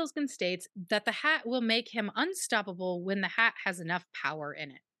 Rumpelstiltskin states that the hat will make him unstoppable when the hat has enough power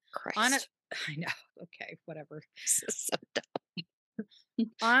in it. Christ. Anna, I know. Okay, whatever. This is so dumb.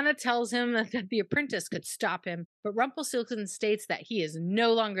 Anna tells him that the apprentice could stop him, but Rumpelstiltskin states that he is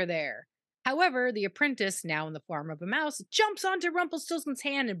no longer there. However, the apprentice, now in the form of a mouse, jumps onto Rumpelstiltskin's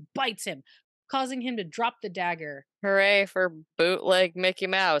hand and bites him, causing him to drop the dagger. Hooray for bootleg Mickey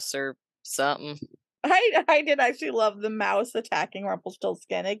Mouse or something. I did actually love the mouse attacking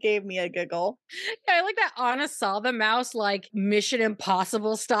Rumpelstiltskin. It gave me a giggle. Yeah, I like that Anna saw the mouse like Mission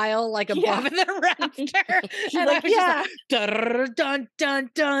Impossible style, like above in the raptor. And like, I was just like, dun dun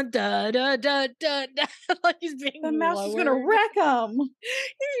dun dun dun dun dun dun. Like he's being The mouse is gonna lowered. wreck him.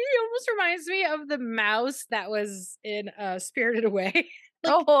 He almost reminds me of the mouse that was in Spirited Away.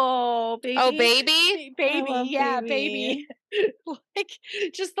 Oh, baby. Oh, baby? I love Baby. Like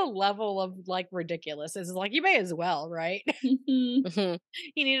just the level of like ridiculous is like you may as well, right? Mhm.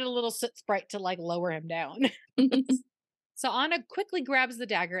 He needed a little soot sprite to like lower him down. So Anna quickly grabs the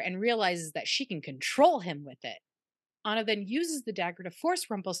dagger and realizes that she can control him with it. Anna then uses the dagger to force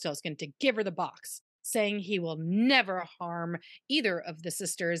Rumpelstiltskin to give her the box, saying he will never harm either of the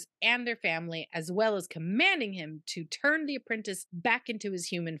sisters and their family, as well as commanding him to turn the apprentice back into his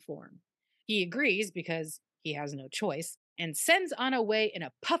human form. He agrees because he has no choice, and sends Anna away in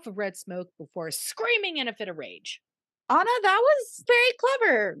a puff of red smoke before screaming in a fit of rage. Anna, that was very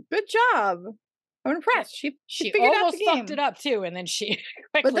clever. Good job. I'm impressed. She figured out almost the game. fucked it up too, and then she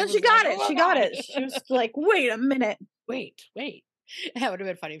But then she got it. She got it. She was like, wait a minute. Wait. That would have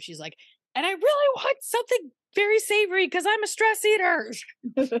been funny if she's like, and I really want something very savory because I'm a stress eater.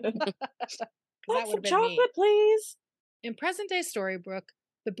 That Want would some have been chocolate, me. please? In present-day Storybrooke,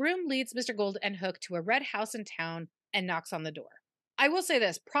 the broom leads Mr. Gold and Hook to a red house in town and knocks on the door. I will say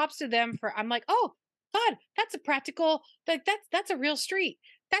this, props to them for, I'm like, oh, God, that's a practical, that's a real street.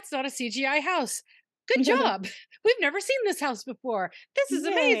 That's not a CGI house. Good job. We've never seen this house before. This is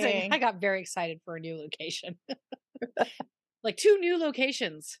amazing. Yay. I got very excited for a new location. Like 2 new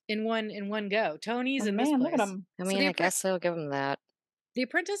locations in one go. Tony's Oh, and this man, place. look at him. I So mean, the I guess I'll give him that. The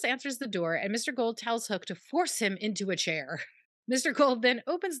apprentice answers the door, and Mr. Gold tells Hook to force him into a chair. Mr. Gold then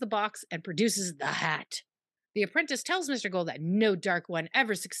opens the box and produces the hat. The apprentice tells Mr. Gold that no Dark One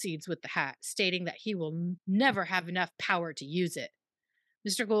ever succeeds with the hat, stating that he will never have enough power to use it.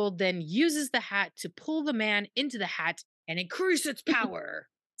 Mr. Gold then uses the hat to pull the man into the hat and increase its power.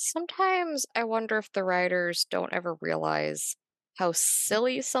 Sometimes I wonder if the writers don't ever realize how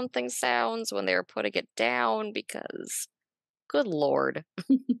silly something sounds when they're putting it down, because good lord.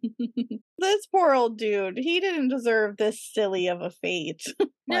 This poor old dude, he didn't deserve this silly of a fate.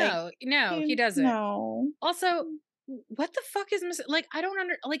 No, he doesn't. No. Also, what the fuck is Mr. Like, I don't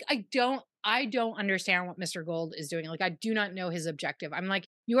understand what Mr. Gold is doing. Like, I do not know his objective. I'm like,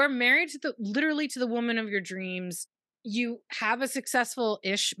 you are married to literally to the woman of your dreams. You have a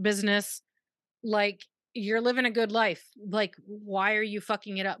successful-ish business. Like, you're living a good life. Like, why are you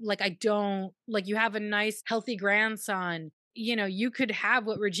fucking it up? Like, you have a nice, healthy grandson. You know, you could have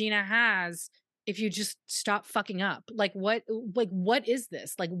what Regina has if you just stop fucking up. Like, what is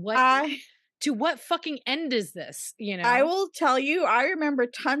this? Like, to what fucking end is this? You know? I will tell you, I remember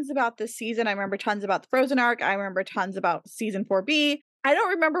tons about this season. I remember tons about the Frozen arc. I remember tons about season 4B. I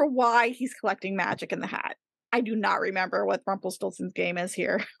don't remember why he's collecting magic in the hat. I do not remember what Rumpelstiltskin's game is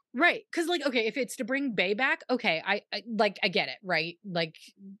here. Right. Because, like, okay, if it's to bring Bay back, okay, I get it, right? Like,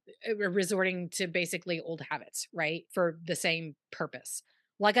 resorting to basically old habits, right? For the same purpose.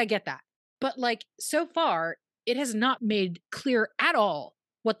 Like, I get that. But, like, so far, it has not made clear at all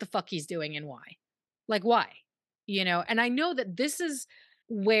what the fuck he's doing and why. Like, why? You know? And I know that this is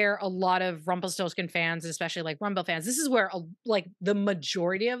where a lot of Rumpelstiltskin fans, especially like Rumble fans, this is where, like, the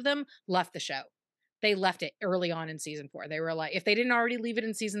majority of them left the show. They left it early on in season 4. They were like, if they didn't already leave it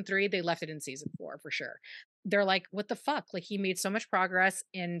in season 3, they left it in season 4 for sure. They're like, what the fuck? Like, he made so much progress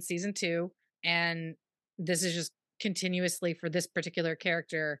in season 2, and this is just continuously for this particular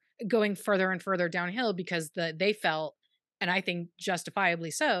character going further and further downhill because they felt, and I think justifiably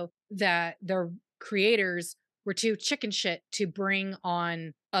so, that their creators were too chicken shit to bring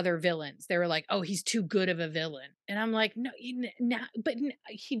on other villains. They were like, oh, he's too good of a villain. And I'm like, no,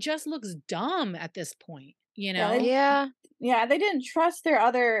 he just looks dumb at this point, you know? Yeah. Yeah, they didn't trust their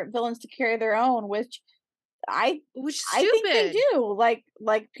other villains to carry their own, which I think they do.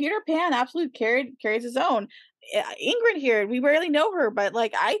 Like Peter Pan absolutely carries his own. Ingrid here, we barely know her, but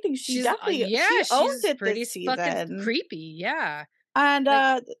like I think she's definitely she owns it pretty this season. Fucking creepy, yeah. And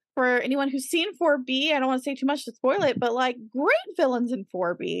for anyone who's seen 4B, I don't want to say too much to spoil it, but like great villains in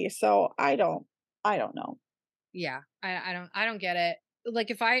 4B. So I don't know. Yeah, I don't get it. Like,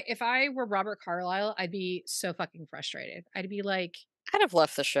 if I were Robert Carlyle, I'd be so fucking frustrated. I'd be like, I'd have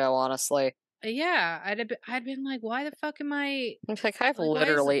left the show, honestly. Yeah, I'd been like, why the fuck am I? Like, I have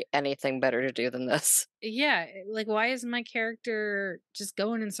literally anything better to do than this. Yeah, like, why is my character just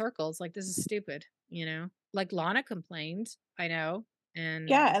going in circles? Like, this is stupid, you know? Like, Lana complained, I know, and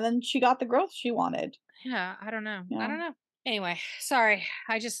yeah, and then she got the growth she wanted. Yeah, I don't know. Yeah. I don't know. Anyway, sorry,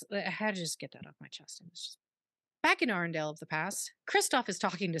 I had to just get that off my chest. Back in Arendelle of the past, Kristoff is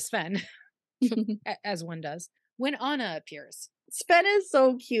talking to Sven, as one does, when Anna appears. Sven is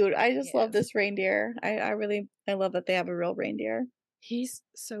so cute. I just love this reindeer. I love that they have a real reindeer. He's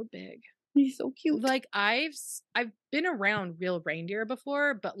so big. He's so cute. Like, I've been around real reindeer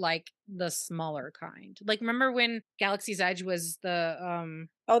before, but like the smaller kind. Like, remember when Galaxy's Edge was the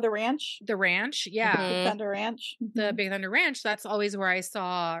the ranch? The ranch, yeah. Big Thunder Ranch. The Big Thunder Ranch, that's always where I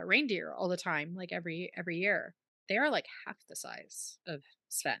saw reindeer all the time, like every year. They are like half the size of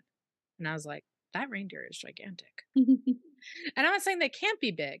Sven. And I was like, that reindeer is gigantic. And I'm not saying they can't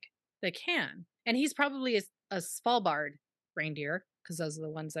be big. They can. And he's probably a Svalbard reindeer, because those are the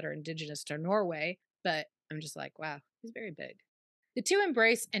ones that are indigenous to Norway. But I'm just like, wow, he's very big. The two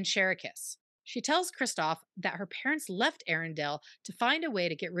embrace and share a kiss. She tells Kristoff that her parents left Arendelle to find a way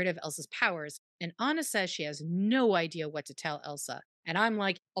to get rid of Elsa's powers, and Anna says she has no idea what to tell Elsa. And I'm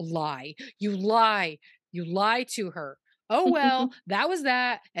like, a lie. You lie. You lie to her. Oh, well, that was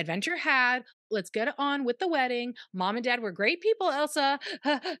that. Adventure had. Let's get on with the wedding. Mom and Dad were great people, Elsa.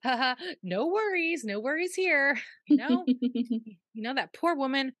 No worries. No worries here. You know? You know, that poor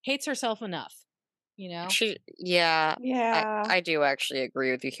woman hates herself enough. You know? Yeah. I do actually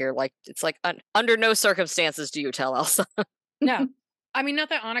agree with you here. Like, it's like, under no circumstances do you tell Elsa. No. I mean, not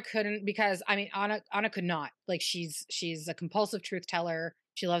that Anna couldn't, because I mean, Anna could not. Like, she's a compulsive truth teller.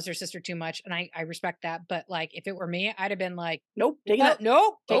 She loves her sister too much, and I respect that. But like, if it were me, I'd have been like, Nope, taking "What? that,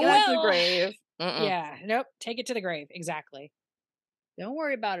 Nope. taking Oh that to the well." grave. Yeah, nope. Take it to the grave. Exactly. Don't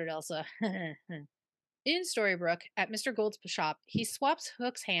worry about it, Elsa. In Storybrooke, at Mr. Gold's shop, he swaps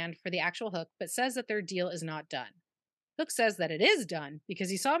Hook's hand for the actual Hook, but says that their deal is not done. Hook says that it is done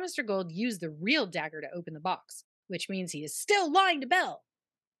because he saw Mr. Gold use the real dagger to open the box, which means he is still lying to Belle.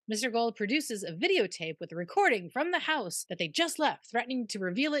 Mr. Gold produces a videotape with a recording from the house that they just left, threatening to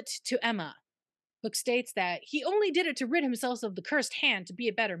reveal it to Emma. Hook states that he only did it to rid himself of the cursed hand to be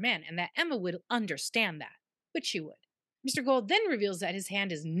a better man, and that Emma would understand that, which she would. Mr. Gold then reveals that his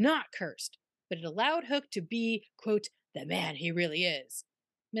hand is not cursed, but it allowed Hook to be, quote, the man he really is.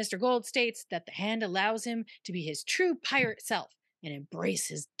 Mr. Gold states that the hand allows him to be his true pirate self and embrace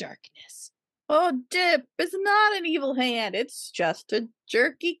his darkness. Oh, Dip, it's not an evil hand. It's just a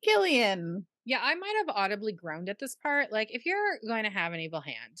jerky Killian. Yeah, I might have audibly groaned at this part. Like, if you're going to have an evil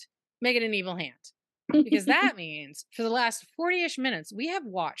hand, make it an evil hand. Because that means for the last 40-ish minutes, we have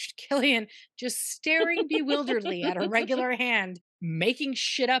watched Killian just staring bewilderedly at a regular hand, making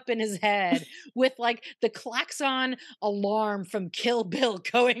shit up in his head with like the klaxon alarm from Kill Bill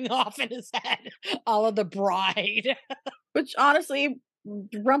going off in his head, all of the bride. Which honestly,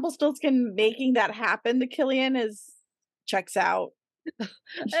 Rumpelstiltskin making that happen to Killian is checks out. And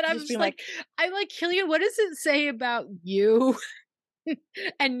I'm Just just being like, I'm like, Killian, what does it say about you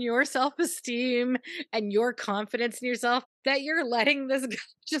and your self-esteem and your confidence in yourself that you're letting this guy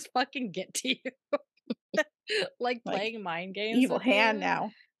just fucking get to you? Like playing mind games. Evil with hand you.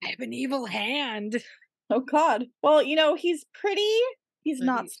 now. I have an evil hand. Oh God. Well, you know, he's pretty. He's But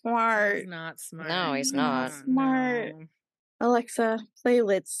not smart. He's not smart. No, he's not. Smart. No. Alexa, play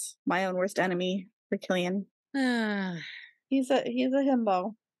Lit's My Own Worst Enemy for Killian. He's a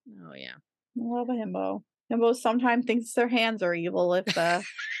himbo. Oh yeah. I love a himbo. Himbos sometimes thinks their hands are evil if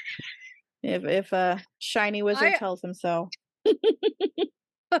a shiny wizard tells him so.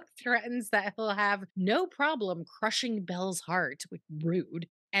 Hook threatens that he'll have no problem crushing Belle's heart, which rude.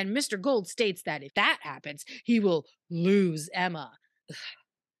 And Mr. Gold states that if that happens, he will lose Emma.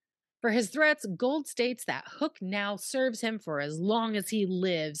 For his threats, Gold states that Hook now serves him for as long as he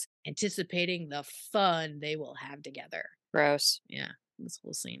lives, anticipating the fun they will have together. Gross. Yeah, this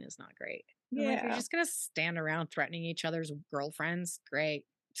whole scene is not great. Yeah. Like, you're just gonna stand around threatening each other's girlfriends? Great.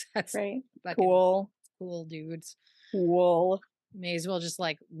 That's great. Cool, dudes. Cool. May as well just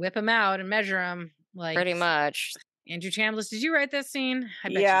like whip them out and measure them. Like, pretty much. Andrew Chambliss, did you write this scene? I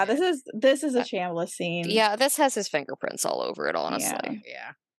bet yeah, this is a Chambliss scene. Yeah, this has his fingerprints all over it, honestly.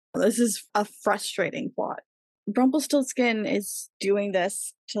 Yeah. This is a frustrating plot. Rumpelstiltskin is doing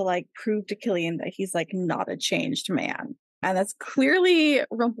this to like prove to Killian that he's like not a changed man. And that's clearly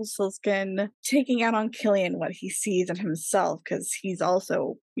Rumpelstiltskin taking out on Killian what he sees in himself, because he's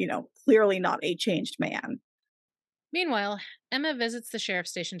also, you know, clearly not a changed man. Meanwhile, Emma visits the sheriff's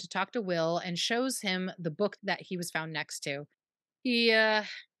station to talk to Will and shows him the book that he was found next to. He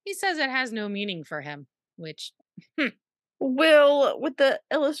says it has no meaning for him, which Will, with the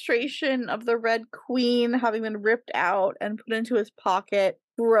illustration of the Red Queen having been ripped out and put into his pocket,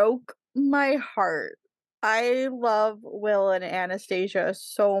 broke my heart. I love Will and Anastasia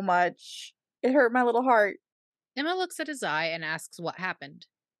so much. It hurt my little heart. Emma looks at his eye and asks what happened.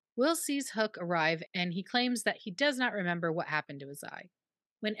 Will sees Hook arrive, and he claims that he does not remember what happened to his eye.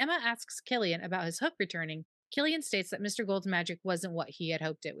 When Emma asks Killian about his Hook returning, Killian states that Mr. Gold's magic wasn't what he had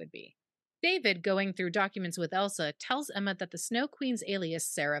hoped it would be. David, going through documents with Elsa, tells Emma that the Snow Queen's alias,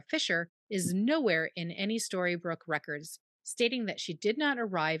 Sarah Fisher, is nowhere in any Storybrooke records, stating that she did not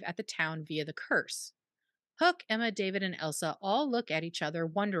arrive at the town via the curse. Hook, Emma, David, and Elsa all look at each other,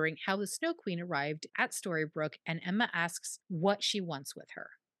 wondering how the Snow Queen arrived at Storybrooke, and Emma asks what she wants with her.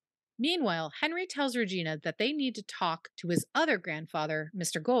 Meanwhile, Henry tells Regina that they need to talk to his other grandfather,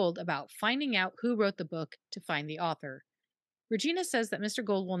 Mr. Gold, about finding out who wrote the book to find the author. Regina says that Mr.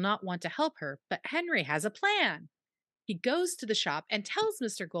 Gold will not want to help her, but Henry has a plan. He goes to the shop and tells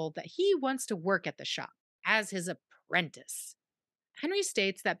Mr. Gold that he wants to work at the shop as his apprentice. Henry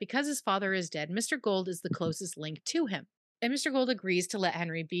states that because his father is dead, Mr. Gold is the closest link to him, and Mr. Gold agrees to let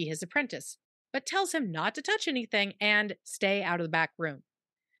Henry be his apprentice, but tells him not to touch anything and stay out of the back room.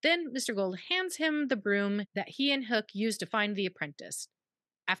 Then Mr. Gold hands him the broom that he and Hook used to find the apprentice.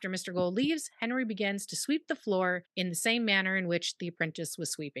 After Mr. Gold leaves, Henry begins to sweep the floor in the same manner in which the apprentice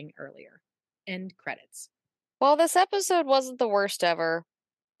was sweeping earlier. End credits. Well, this episode wasn't the worst ever,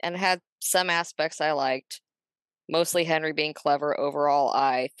 and had some aspects I liked. Mostly Henry being clever. Overall,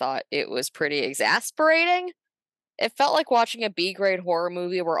 I thought it was pretty exasperating It felt like watching a B-grade horror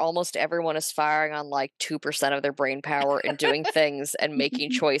movie where almost everyone is firing on like 2% of their brain power and doing things and making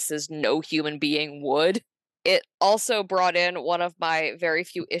choices no human being would. It also brought in one of my very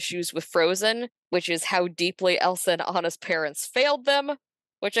few issues with Frozen, which is how deeply Elsa and Anna's parents failed them,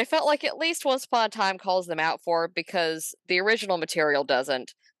 which I felt like at least Once Upon a Time calls them out for because the original material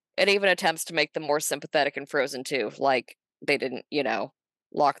doesn't. It even attempts to make them more sympathetic in Frozen 2, like they didn't,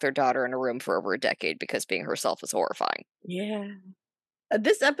 lock their daughter in a room for over a decade because being herself is horrifying. Yeah.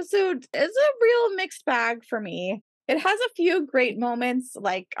 This episode is a real mixed bag for me. It has a few great moments,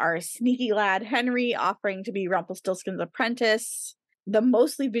 like our sneaky lad Henry offering to be Rumpelstiltskin's apprentice, the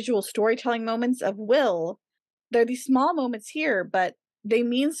mostly visual storytelling moments of Will. They're these small moments here, but they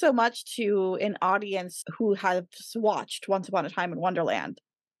mean so much to an audience who has watched Once Upon a Time in Wonderland.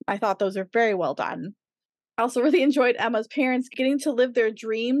 I thought those are very well done. I also really enjoyed Emma's parents getting to live their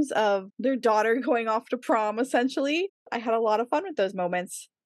dreams of their daughter going off to prom, essentially. I had a lot of fun with those moments.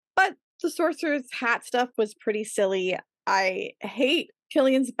 But the sorcerer's hat stuff was pretty silly. I hate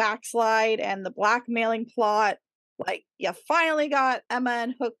Killian's backslide and the blackmailing plot. Like, you finally got Emma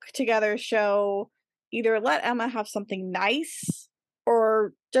and Hook together show. Either let Emma have something nice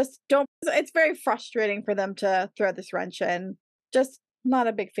or just don't. It's very frustrating for them to throw this wrench in. Just not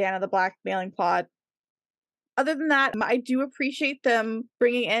a big fan of the blackmailing plot. Other than that, I do appreciate them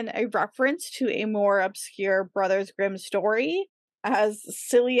bringing in a reference to a more obscure Brothers Grimm story. As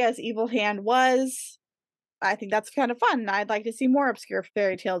silly as Evil Hand was, I think that's kind of fun. I'd like to see more obscure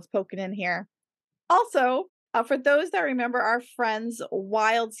fairy tales poking in here. Also, for those that remember our friends'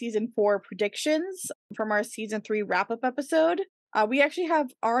 wild season 4 predictions from our season 3 wrap-up episode, we actually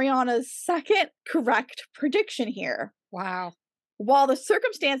have Ariana's second correct prediction here. Wow. While the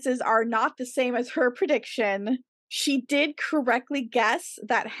circumstances are not the same as her prediction, she did correctly guess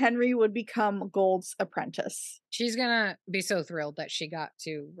that Henry would become Gold's apprentice. She's gonna be so thrilled that she got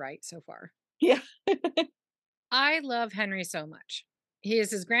to right so far. Yeah. I love Henry so much. He is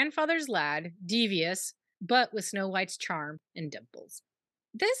his grandfather's lad, devious, but with Snow White's charm and dimples.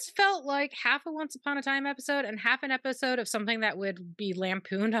 This felt like half a Once Upon a Time episode and half an episode of something that would be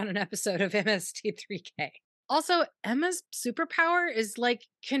lampooned on an episode of MST3K. Also, Emma's superpower is like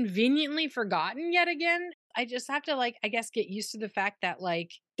conveniently forgotten yet again. I just have to I guess get used to the fact that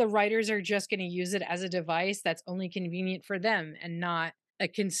the writers are just going to use it as a device that's only convenient for them and not a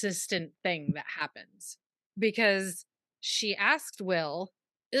consistent thing that happens. Because she asked Will,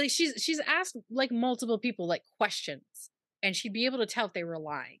 she's asked multiple people questions and she'd be able to tell if they were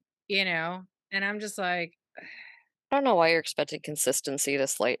lying, And I'm just like, I don't know why you're expecting consistency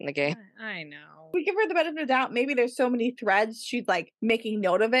this late in the game. I know. We give her the benefit of the doubt. Maybe there's so many threads she's making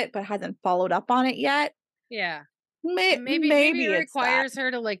note of it, but hasn't followed up on it yet. Yeah. Maybe it requires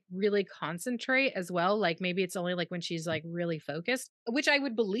her to really concentrate as well. Maybe it's only when she's really focused, which I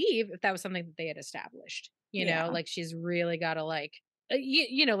would believe if that was something that they had established. You know, she's really got to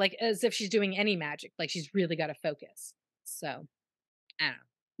as if she's doing any magic, she's really got to focus. So, I don't know.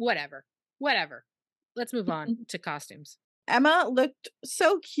 Whatever. Let's move on to costumes. Emma looked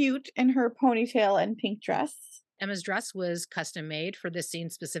so cute in her ponytail and pink dress. Emma's dress was custom made for this scene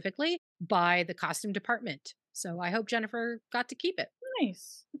specifically by the costume department. So I hope Jennifer got to keep it.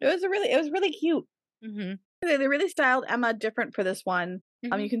 Nice. It was really cute. Mm-hmm. They really styled Emma different for this one.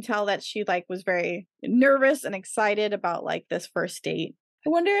 Mm-hmm. You can tell that she was very nervous and excited about this first date. I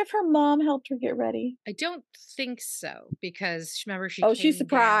wonder if her mom helped her get ready. I don't think so because remember she's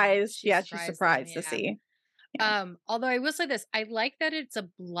surprised. She's surprised to see. Yeah. Although I will say this, I like that it's a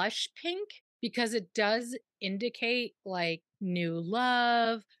blush pink because it does indicate new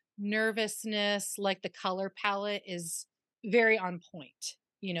love, nervousness, the color palette is very on point,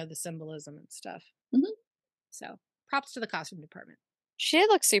 the symbolism and stuff. Mm-hmm. So props to the costume department. She did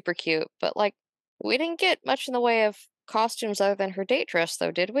look super cute, but we didn't get much in the way of costumes other than her date dress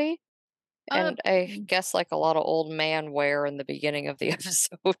though, did we? And I guess a lot of old man wear in the beginning of the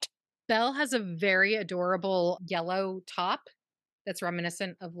episode. Belle has a very adorable yellow top that's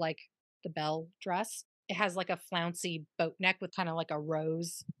reminiscent of the Belle dress. It has a flouncy boat neck with kind of a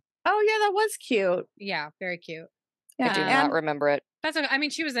rose. Oh yeah, that was cute. Yeah, very cute. Yeah, I do not remember it. That's okay. I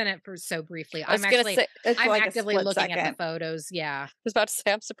mean, she was in it for so briefly. I'm actively looking at the photos. Yeah. I was about to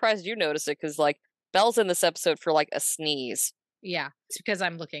say, I'm surprised you noticed it because Belle's in this episode for a sneeze. Yeah, it's because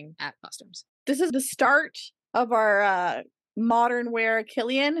I'm looking at costumes. This is the start of our modern wear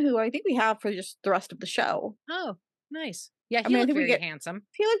Killian, who I think we have for just the rest of the show. Oh, nice. Yeah, he looks very handsome.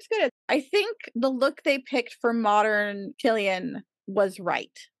 He looks good. I think the look they picked for modern Killian was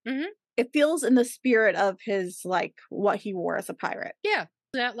right. Mm-hmm. It feels in the spirit of his what he wore as a pirate. Yeah,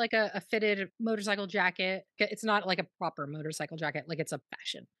 That like a fitted motorcycle jacket. It's not like a proper motorcycle jacket, like it's a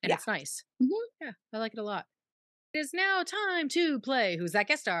fashion, and Yeah. it's nice. Mhm. Yeah, I like it a lot. It is now time to play Who's That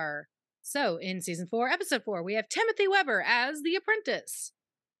Guest Star? So, in season 4, episode 4, we have Timothy Weber as the Apprentice.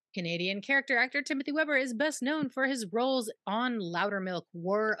 Canadian character actor Timothy Weber is best known for his roles on Loudermilk,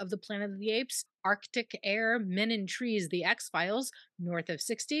 War of the Planet of the Apes, Arctic Air, Men in Trees, The X-Files, North of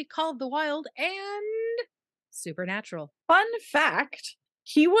 60, Call of the Wild, and Supernatural. Fun fact,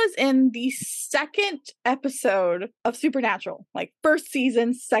 he was in the second episode of Supernatural, like first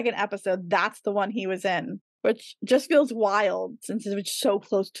season, second episode. That's the one he was in, which just feels wild since it was so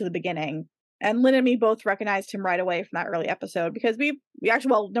close to the beginning. And Lynn and me both recognized him right away from that early episode because we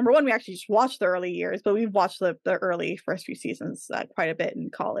actually, well, number one, we actually just watched the early years, but we've watched the early first few seasons quite a bit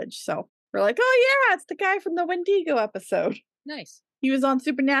in college. So we're like, oh yeah, it's the guy from the Wendigo episode. Nice. He was on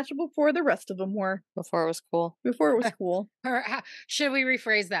Supernatural before the rest of them were. Before it was cool. Before it was cool. Or should we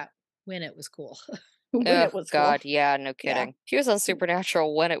rephrase that? When it was cool. When Oh, it was God, cool. yeah, no kidding. He was on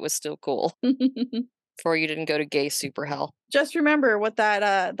Supernatural when it was still cool. Before you didn't go to gay super hell. Just remember what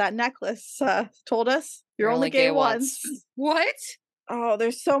that necklace told us. You're only gay once. What? Oh,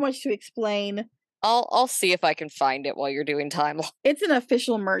 there's so much to explain. I'll see if I can find it while you're doing timeline. It's an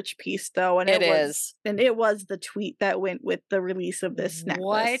official merch piece though, and It is. And it was the tweet that went with the release of this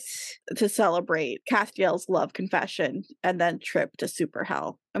necklace to celebrate Castiel's love confession and then trip to super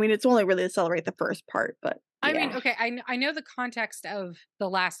hell. I mean, it's only really to celebrate the first part, but yeah. I mean, okay, I know the context of the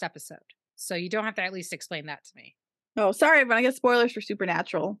last episode, so you don't have to at least explain that to me. Oh, sorry, but I get spoilers for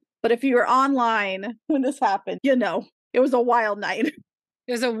Supernatural. But if you were online when this happened, you know, it was a wild night.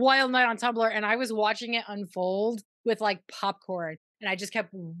 It was a wild night on Tumblr, and I was watching it unfold with like popcorn, and I just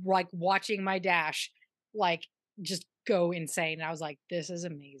kept like watching my dash like just go insane. And I was like, this is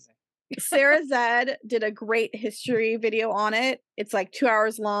amazing. Sarah Zed did a great history video on it. It's like 2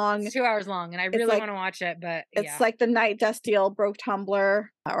 hours long. It's 2 hours long, and I really want to watch it, but it's like the night Destiel broke Tumblr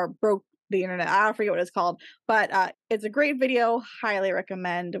or broke the internet. I forget what it's called, but it's a great video. Highly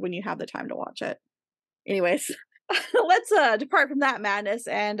recommend when you have the time to watch it. Anyways, let's depart from that madness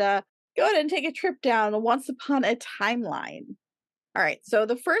and go ahead and take a trip down Once Upon a Timeline. All right, so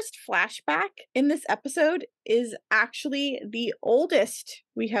the first flashback in this episode is actually the oldest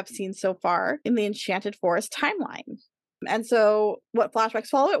we have seen so far in the Enchanted Forest timeline. And so what flashbacks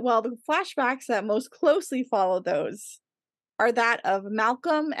follow it? Well, the flashbacks that most closely follow those are that of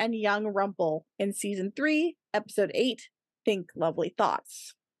Malcolm and young Rumple in season 3, episode 8, Think Lovely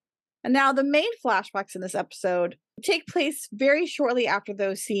Thoughts. And now the main flashbacks in this episode take place very shortly after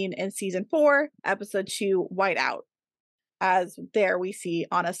those seen in season 4, episode 2, Whiteout. As there we see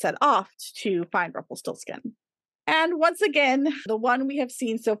Anna set off to find Rumpelstiltskin. And once again, the one we have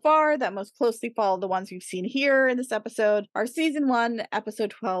seen so far that most closely follow the ones we've seen here in this episode are season 1, episode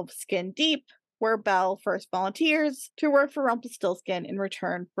 12, Skin Deep, where Belle first volunteers to work for Rumpelstiltskin in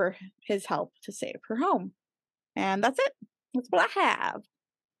return for his help to save her home. And that's it. That's what I have.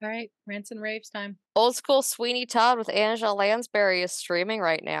 All right, rants and raves time. Old School Sweeney Todd with Angela Lansbury is streaming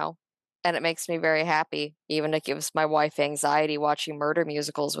right now. And it makes me very happy, even it gives my wife anxiety watching murder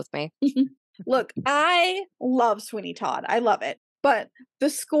musicals with me. Look, I love Sweeney Todd. I love it. But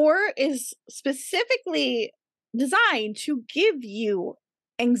the score is specifically designed to give you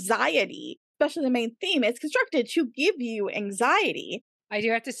anxiety, especially the main theme. It's constructed to give you anxiety. I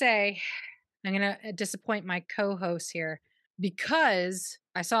do have to say, I'm going to disappoint my co-host here because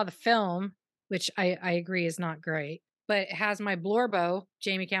I saw the film, which I agree is not great. But it has my Blorbo,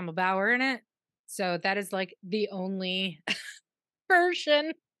 Jamie Campbell Bower, in it. So that is like the only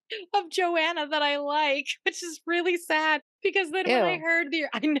version of Joanna that I like, which is really sad. Because then when I heard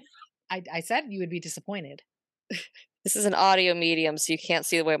I said you would be disappointed. This is an audio medium, so you can't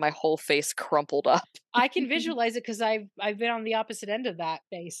see the way my whole face crumpled up. I can visualize it because I've been on the opposite end of that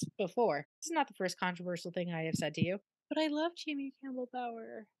face before. This is not the first controversial thing I have said to you. But I love Jamie Campbell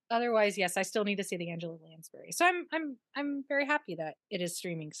Bower. Otherwise, yes, I still need to see the Angela Lansbury. So I'm very happy that it is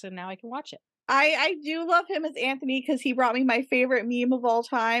streaming. So now I can watch it. I do love him as Anthony because he brought me my favorite meme of all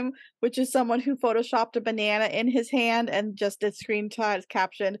time, which is someone who photoshopped a banana in his hand and just did screen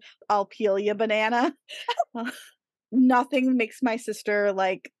caption, "I'll peel you, banana." Nothing makes my sister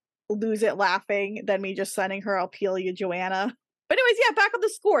like lose it laughing than me just sending her "I'll peel you, Joanna." But anyways, yeah, back on the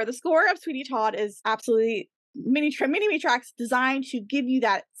score. The score of Sweeney Todd is absolutely mini tracks designed to give you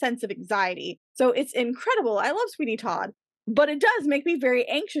that sense of anxiety. So it's incredible. I love Sweeney Todd, but it does make me very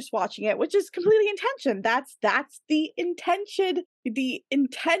anxious watching it, which is completely intention. That's the intention, the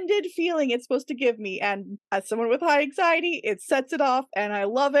intended feeling it's supposed to give me. And as someone with high anxiety, it sets it off and I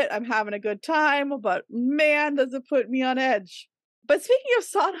love it. I'm having a good time, but man, does it put me on edge. But speaking of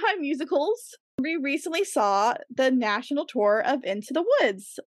Sondheim musicals, we recently saw the national tour of Into the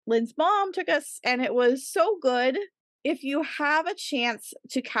Woods. Lynn's mom took us, and it was so good. If you have a chance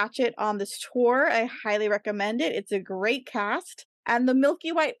to catch it on this tour, I highly recommend it. It's a great cast. And the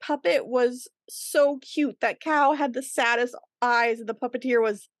Milky White puppet was so cute. That cow had the saddest eyes, and the puppeteer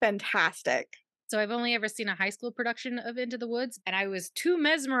was fantastic. So I've only ever seen a high school production of Into the Woods, and I was too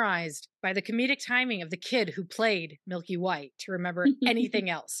mesmerized by the comedic timing of the kid who played Milky White to remember anything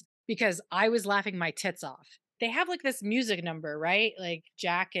else, because I was laughing my tits off. They have like this music number, right? Like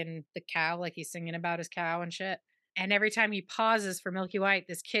Jack and the cow, like he's singing about his cow and shit. And every time he pauses for Milky White,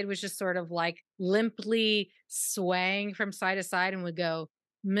 this kid was just sort of like limply swaying from side to side and would go,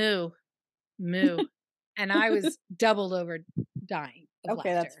 moo, moo. And I was doubled over dying of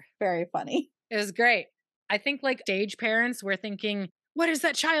Okay, laughter. that's very funny. It was great. I think like stage parents were thinking, what is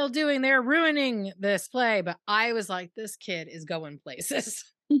that child doing? They're ruining this play. But I was like, this kid is going places.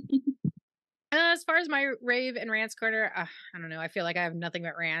 As far as my rave and rants corner, I don't know. I feel like I have nothing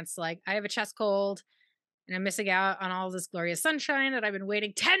but rants. Like I have a chest cold and I'm missing out on all this glorious sunshine that I've been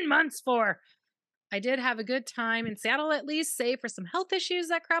waiting 10 months for. I did have a good time in Seattle, at least, save for some health issues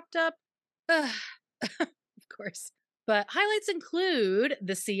that cropped up. Of course. But highlights include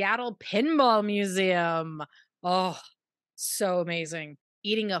the Seattle Pinball Museum. Oh, so amazing.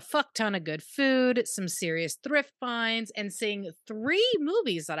 Eating a fuck ton of good food, some serious thrift finds, and seeing 3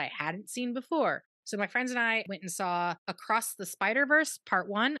 movies that I hadn't seen before. So my friends and I went and saw Across the Spider-Verse Part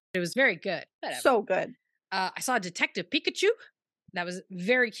 1. It was very good. Whatever. So good. I saw Detective Pikachu. That was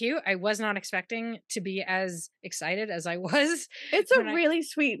very cute. I was not expecting to be as excited as I was. It's a really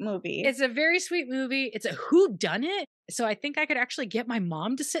sweet movie. It's a very sweet movie. It's a whodunit. So I think I could actually get my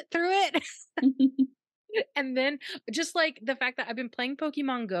mom to sit through it. And then just like the fact that I've been playing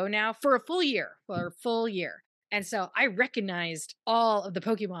Pokemon Go now for a full year. And so I recognized all of the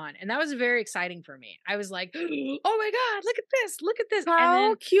Pokemon, and that was very exciting for me. I was like, oh my God, look at this.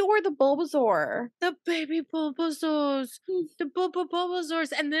 How cute were the Bulbasaur? The baby Bulbasaurs, the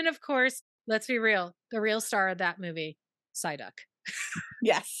Bulbasaurs. And then, of course, let's be real, the real star of that movie, Psyduck.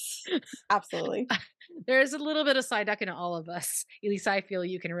 Yes, absolutely. There's a little bit of Psyduck in all of us. At least I feel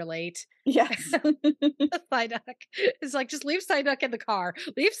you can relate. Yes. Psyduck. It's like, just leave Psyduck in the car.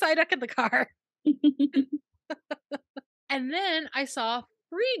 Leave Psyduck in the car. And then I saw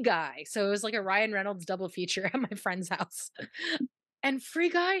Free Guy. So it was like a Ryan Reynolds double feature at my friend's house. And Free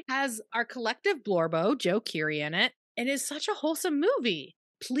Guy has our collective Blorbo, Joe Keery, in it. And it's such a wholesome movie.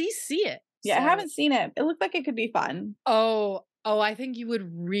 Please see it. Yeah, I haven't seen it. It looked like it could be fun. Oh, I think you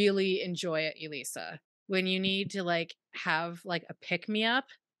would really enjoy it, Elisa. When you need to like have like a pick-me-up,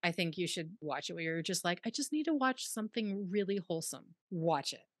 I think you should watch it where you're just like, I just need to watch something really wholesome.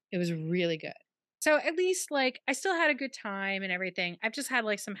 Watch it. It was really good. So at least like I still had a good time and everything. I've just had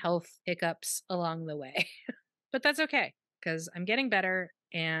like some health hiccups along the way. But that's okay because I'm getting better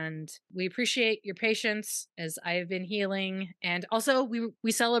and we appreciate your patience as I've been healing. And also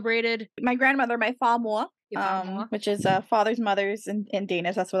we celebrated my grandmother, my farmor, which is father's mother's in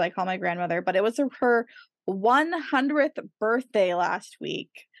Danish. That's what I call my grandmother. But it was her 100th birthday last week.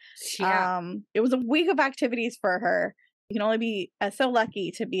 Yeah. It was a week of activities for her. You can only be so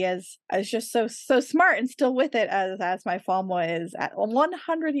lucky to be as just so smart and still with it as my farmor is at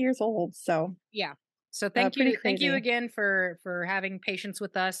 100 years old. So yeah. So thank you again for having patience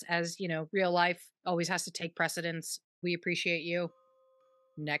with us. As you know, real life always has to take precedence. We appreciate you.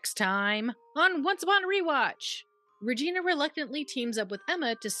 Next time on Once Upon a Rewatch, Regina reluctantly teams up with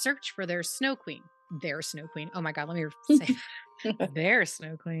Emma to search for their Snow Queen. Their Snow Queen. Oh my God, let me say their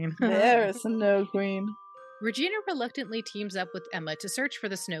Snow Queen. Their Snow Queen. Regina reluctantly teams up with Emma to search for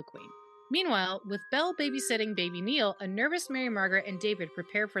the Snow Queen. Meanwhile, with Belle babysitting baby Neil, a nervous Mary Margaret and David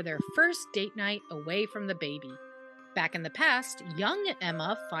prepare for their first date night away from the baby. Back in the past, young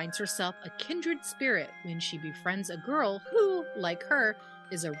Emma finds herself a kindred spirit when she befriends a girl who, like her,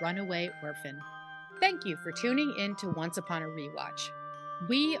 is a runaway orphan. Thank you for tuning in to Once Upon a Rewatch.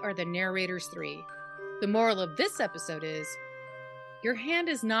 We are the Narrators 3. The moral of this episode is, your hand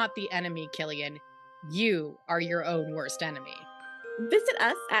is not the enemy, Killian. You are your own worst enemy. Visit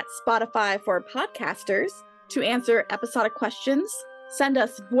us at Spotify for podcasters to answer episodic questions, send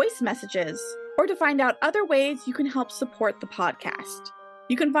us voice messages, or to find out other ways you can help support the podcast.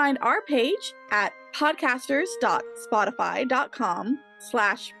 You can find our page at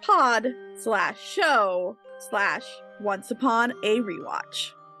podcasters.spotify.com/pod/show/Once Upon a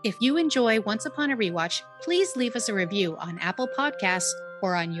Rewatch. If you enjoy Once Upon a Rewatch, please leave us a review on Apple Podcasts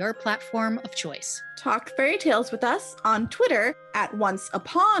or on your platform of choice. Talk fairy tales with us on Twitter at Once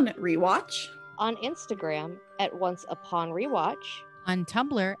Upon Rewatch, on Instagram at Once Upon Rewatch, on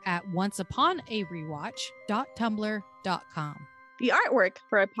Tumblr at onceUponARewatch.tumblr.com. The artwork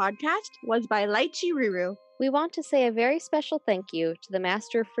for our podcast was by Lychee Ruru. We want to say a very special thank you to the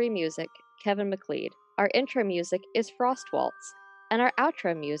master of free music, Kevin MacLeod. Our intro music is Frost Waltz, and our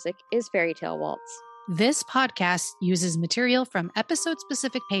outro music is Fairy Tale Waltz. This podcast uses material from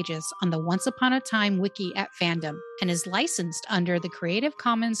episode-specific pages on the Once Upon a Time wiki at Fandom and is licensed under the Creative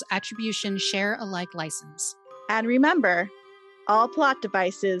Commons Attribution Share Alike license. And remember, all plot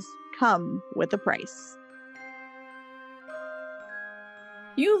devices come with a price.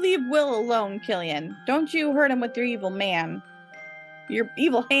 You leave Will alone, Killian. Don't you hurt him with your evil man. Your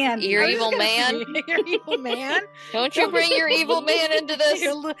evil hand. Your evil man? Your evil man? Don't you bring your evil man into this.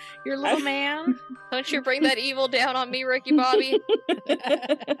 Your little man? Don't you bring that evil down on me, Ricky Bobby.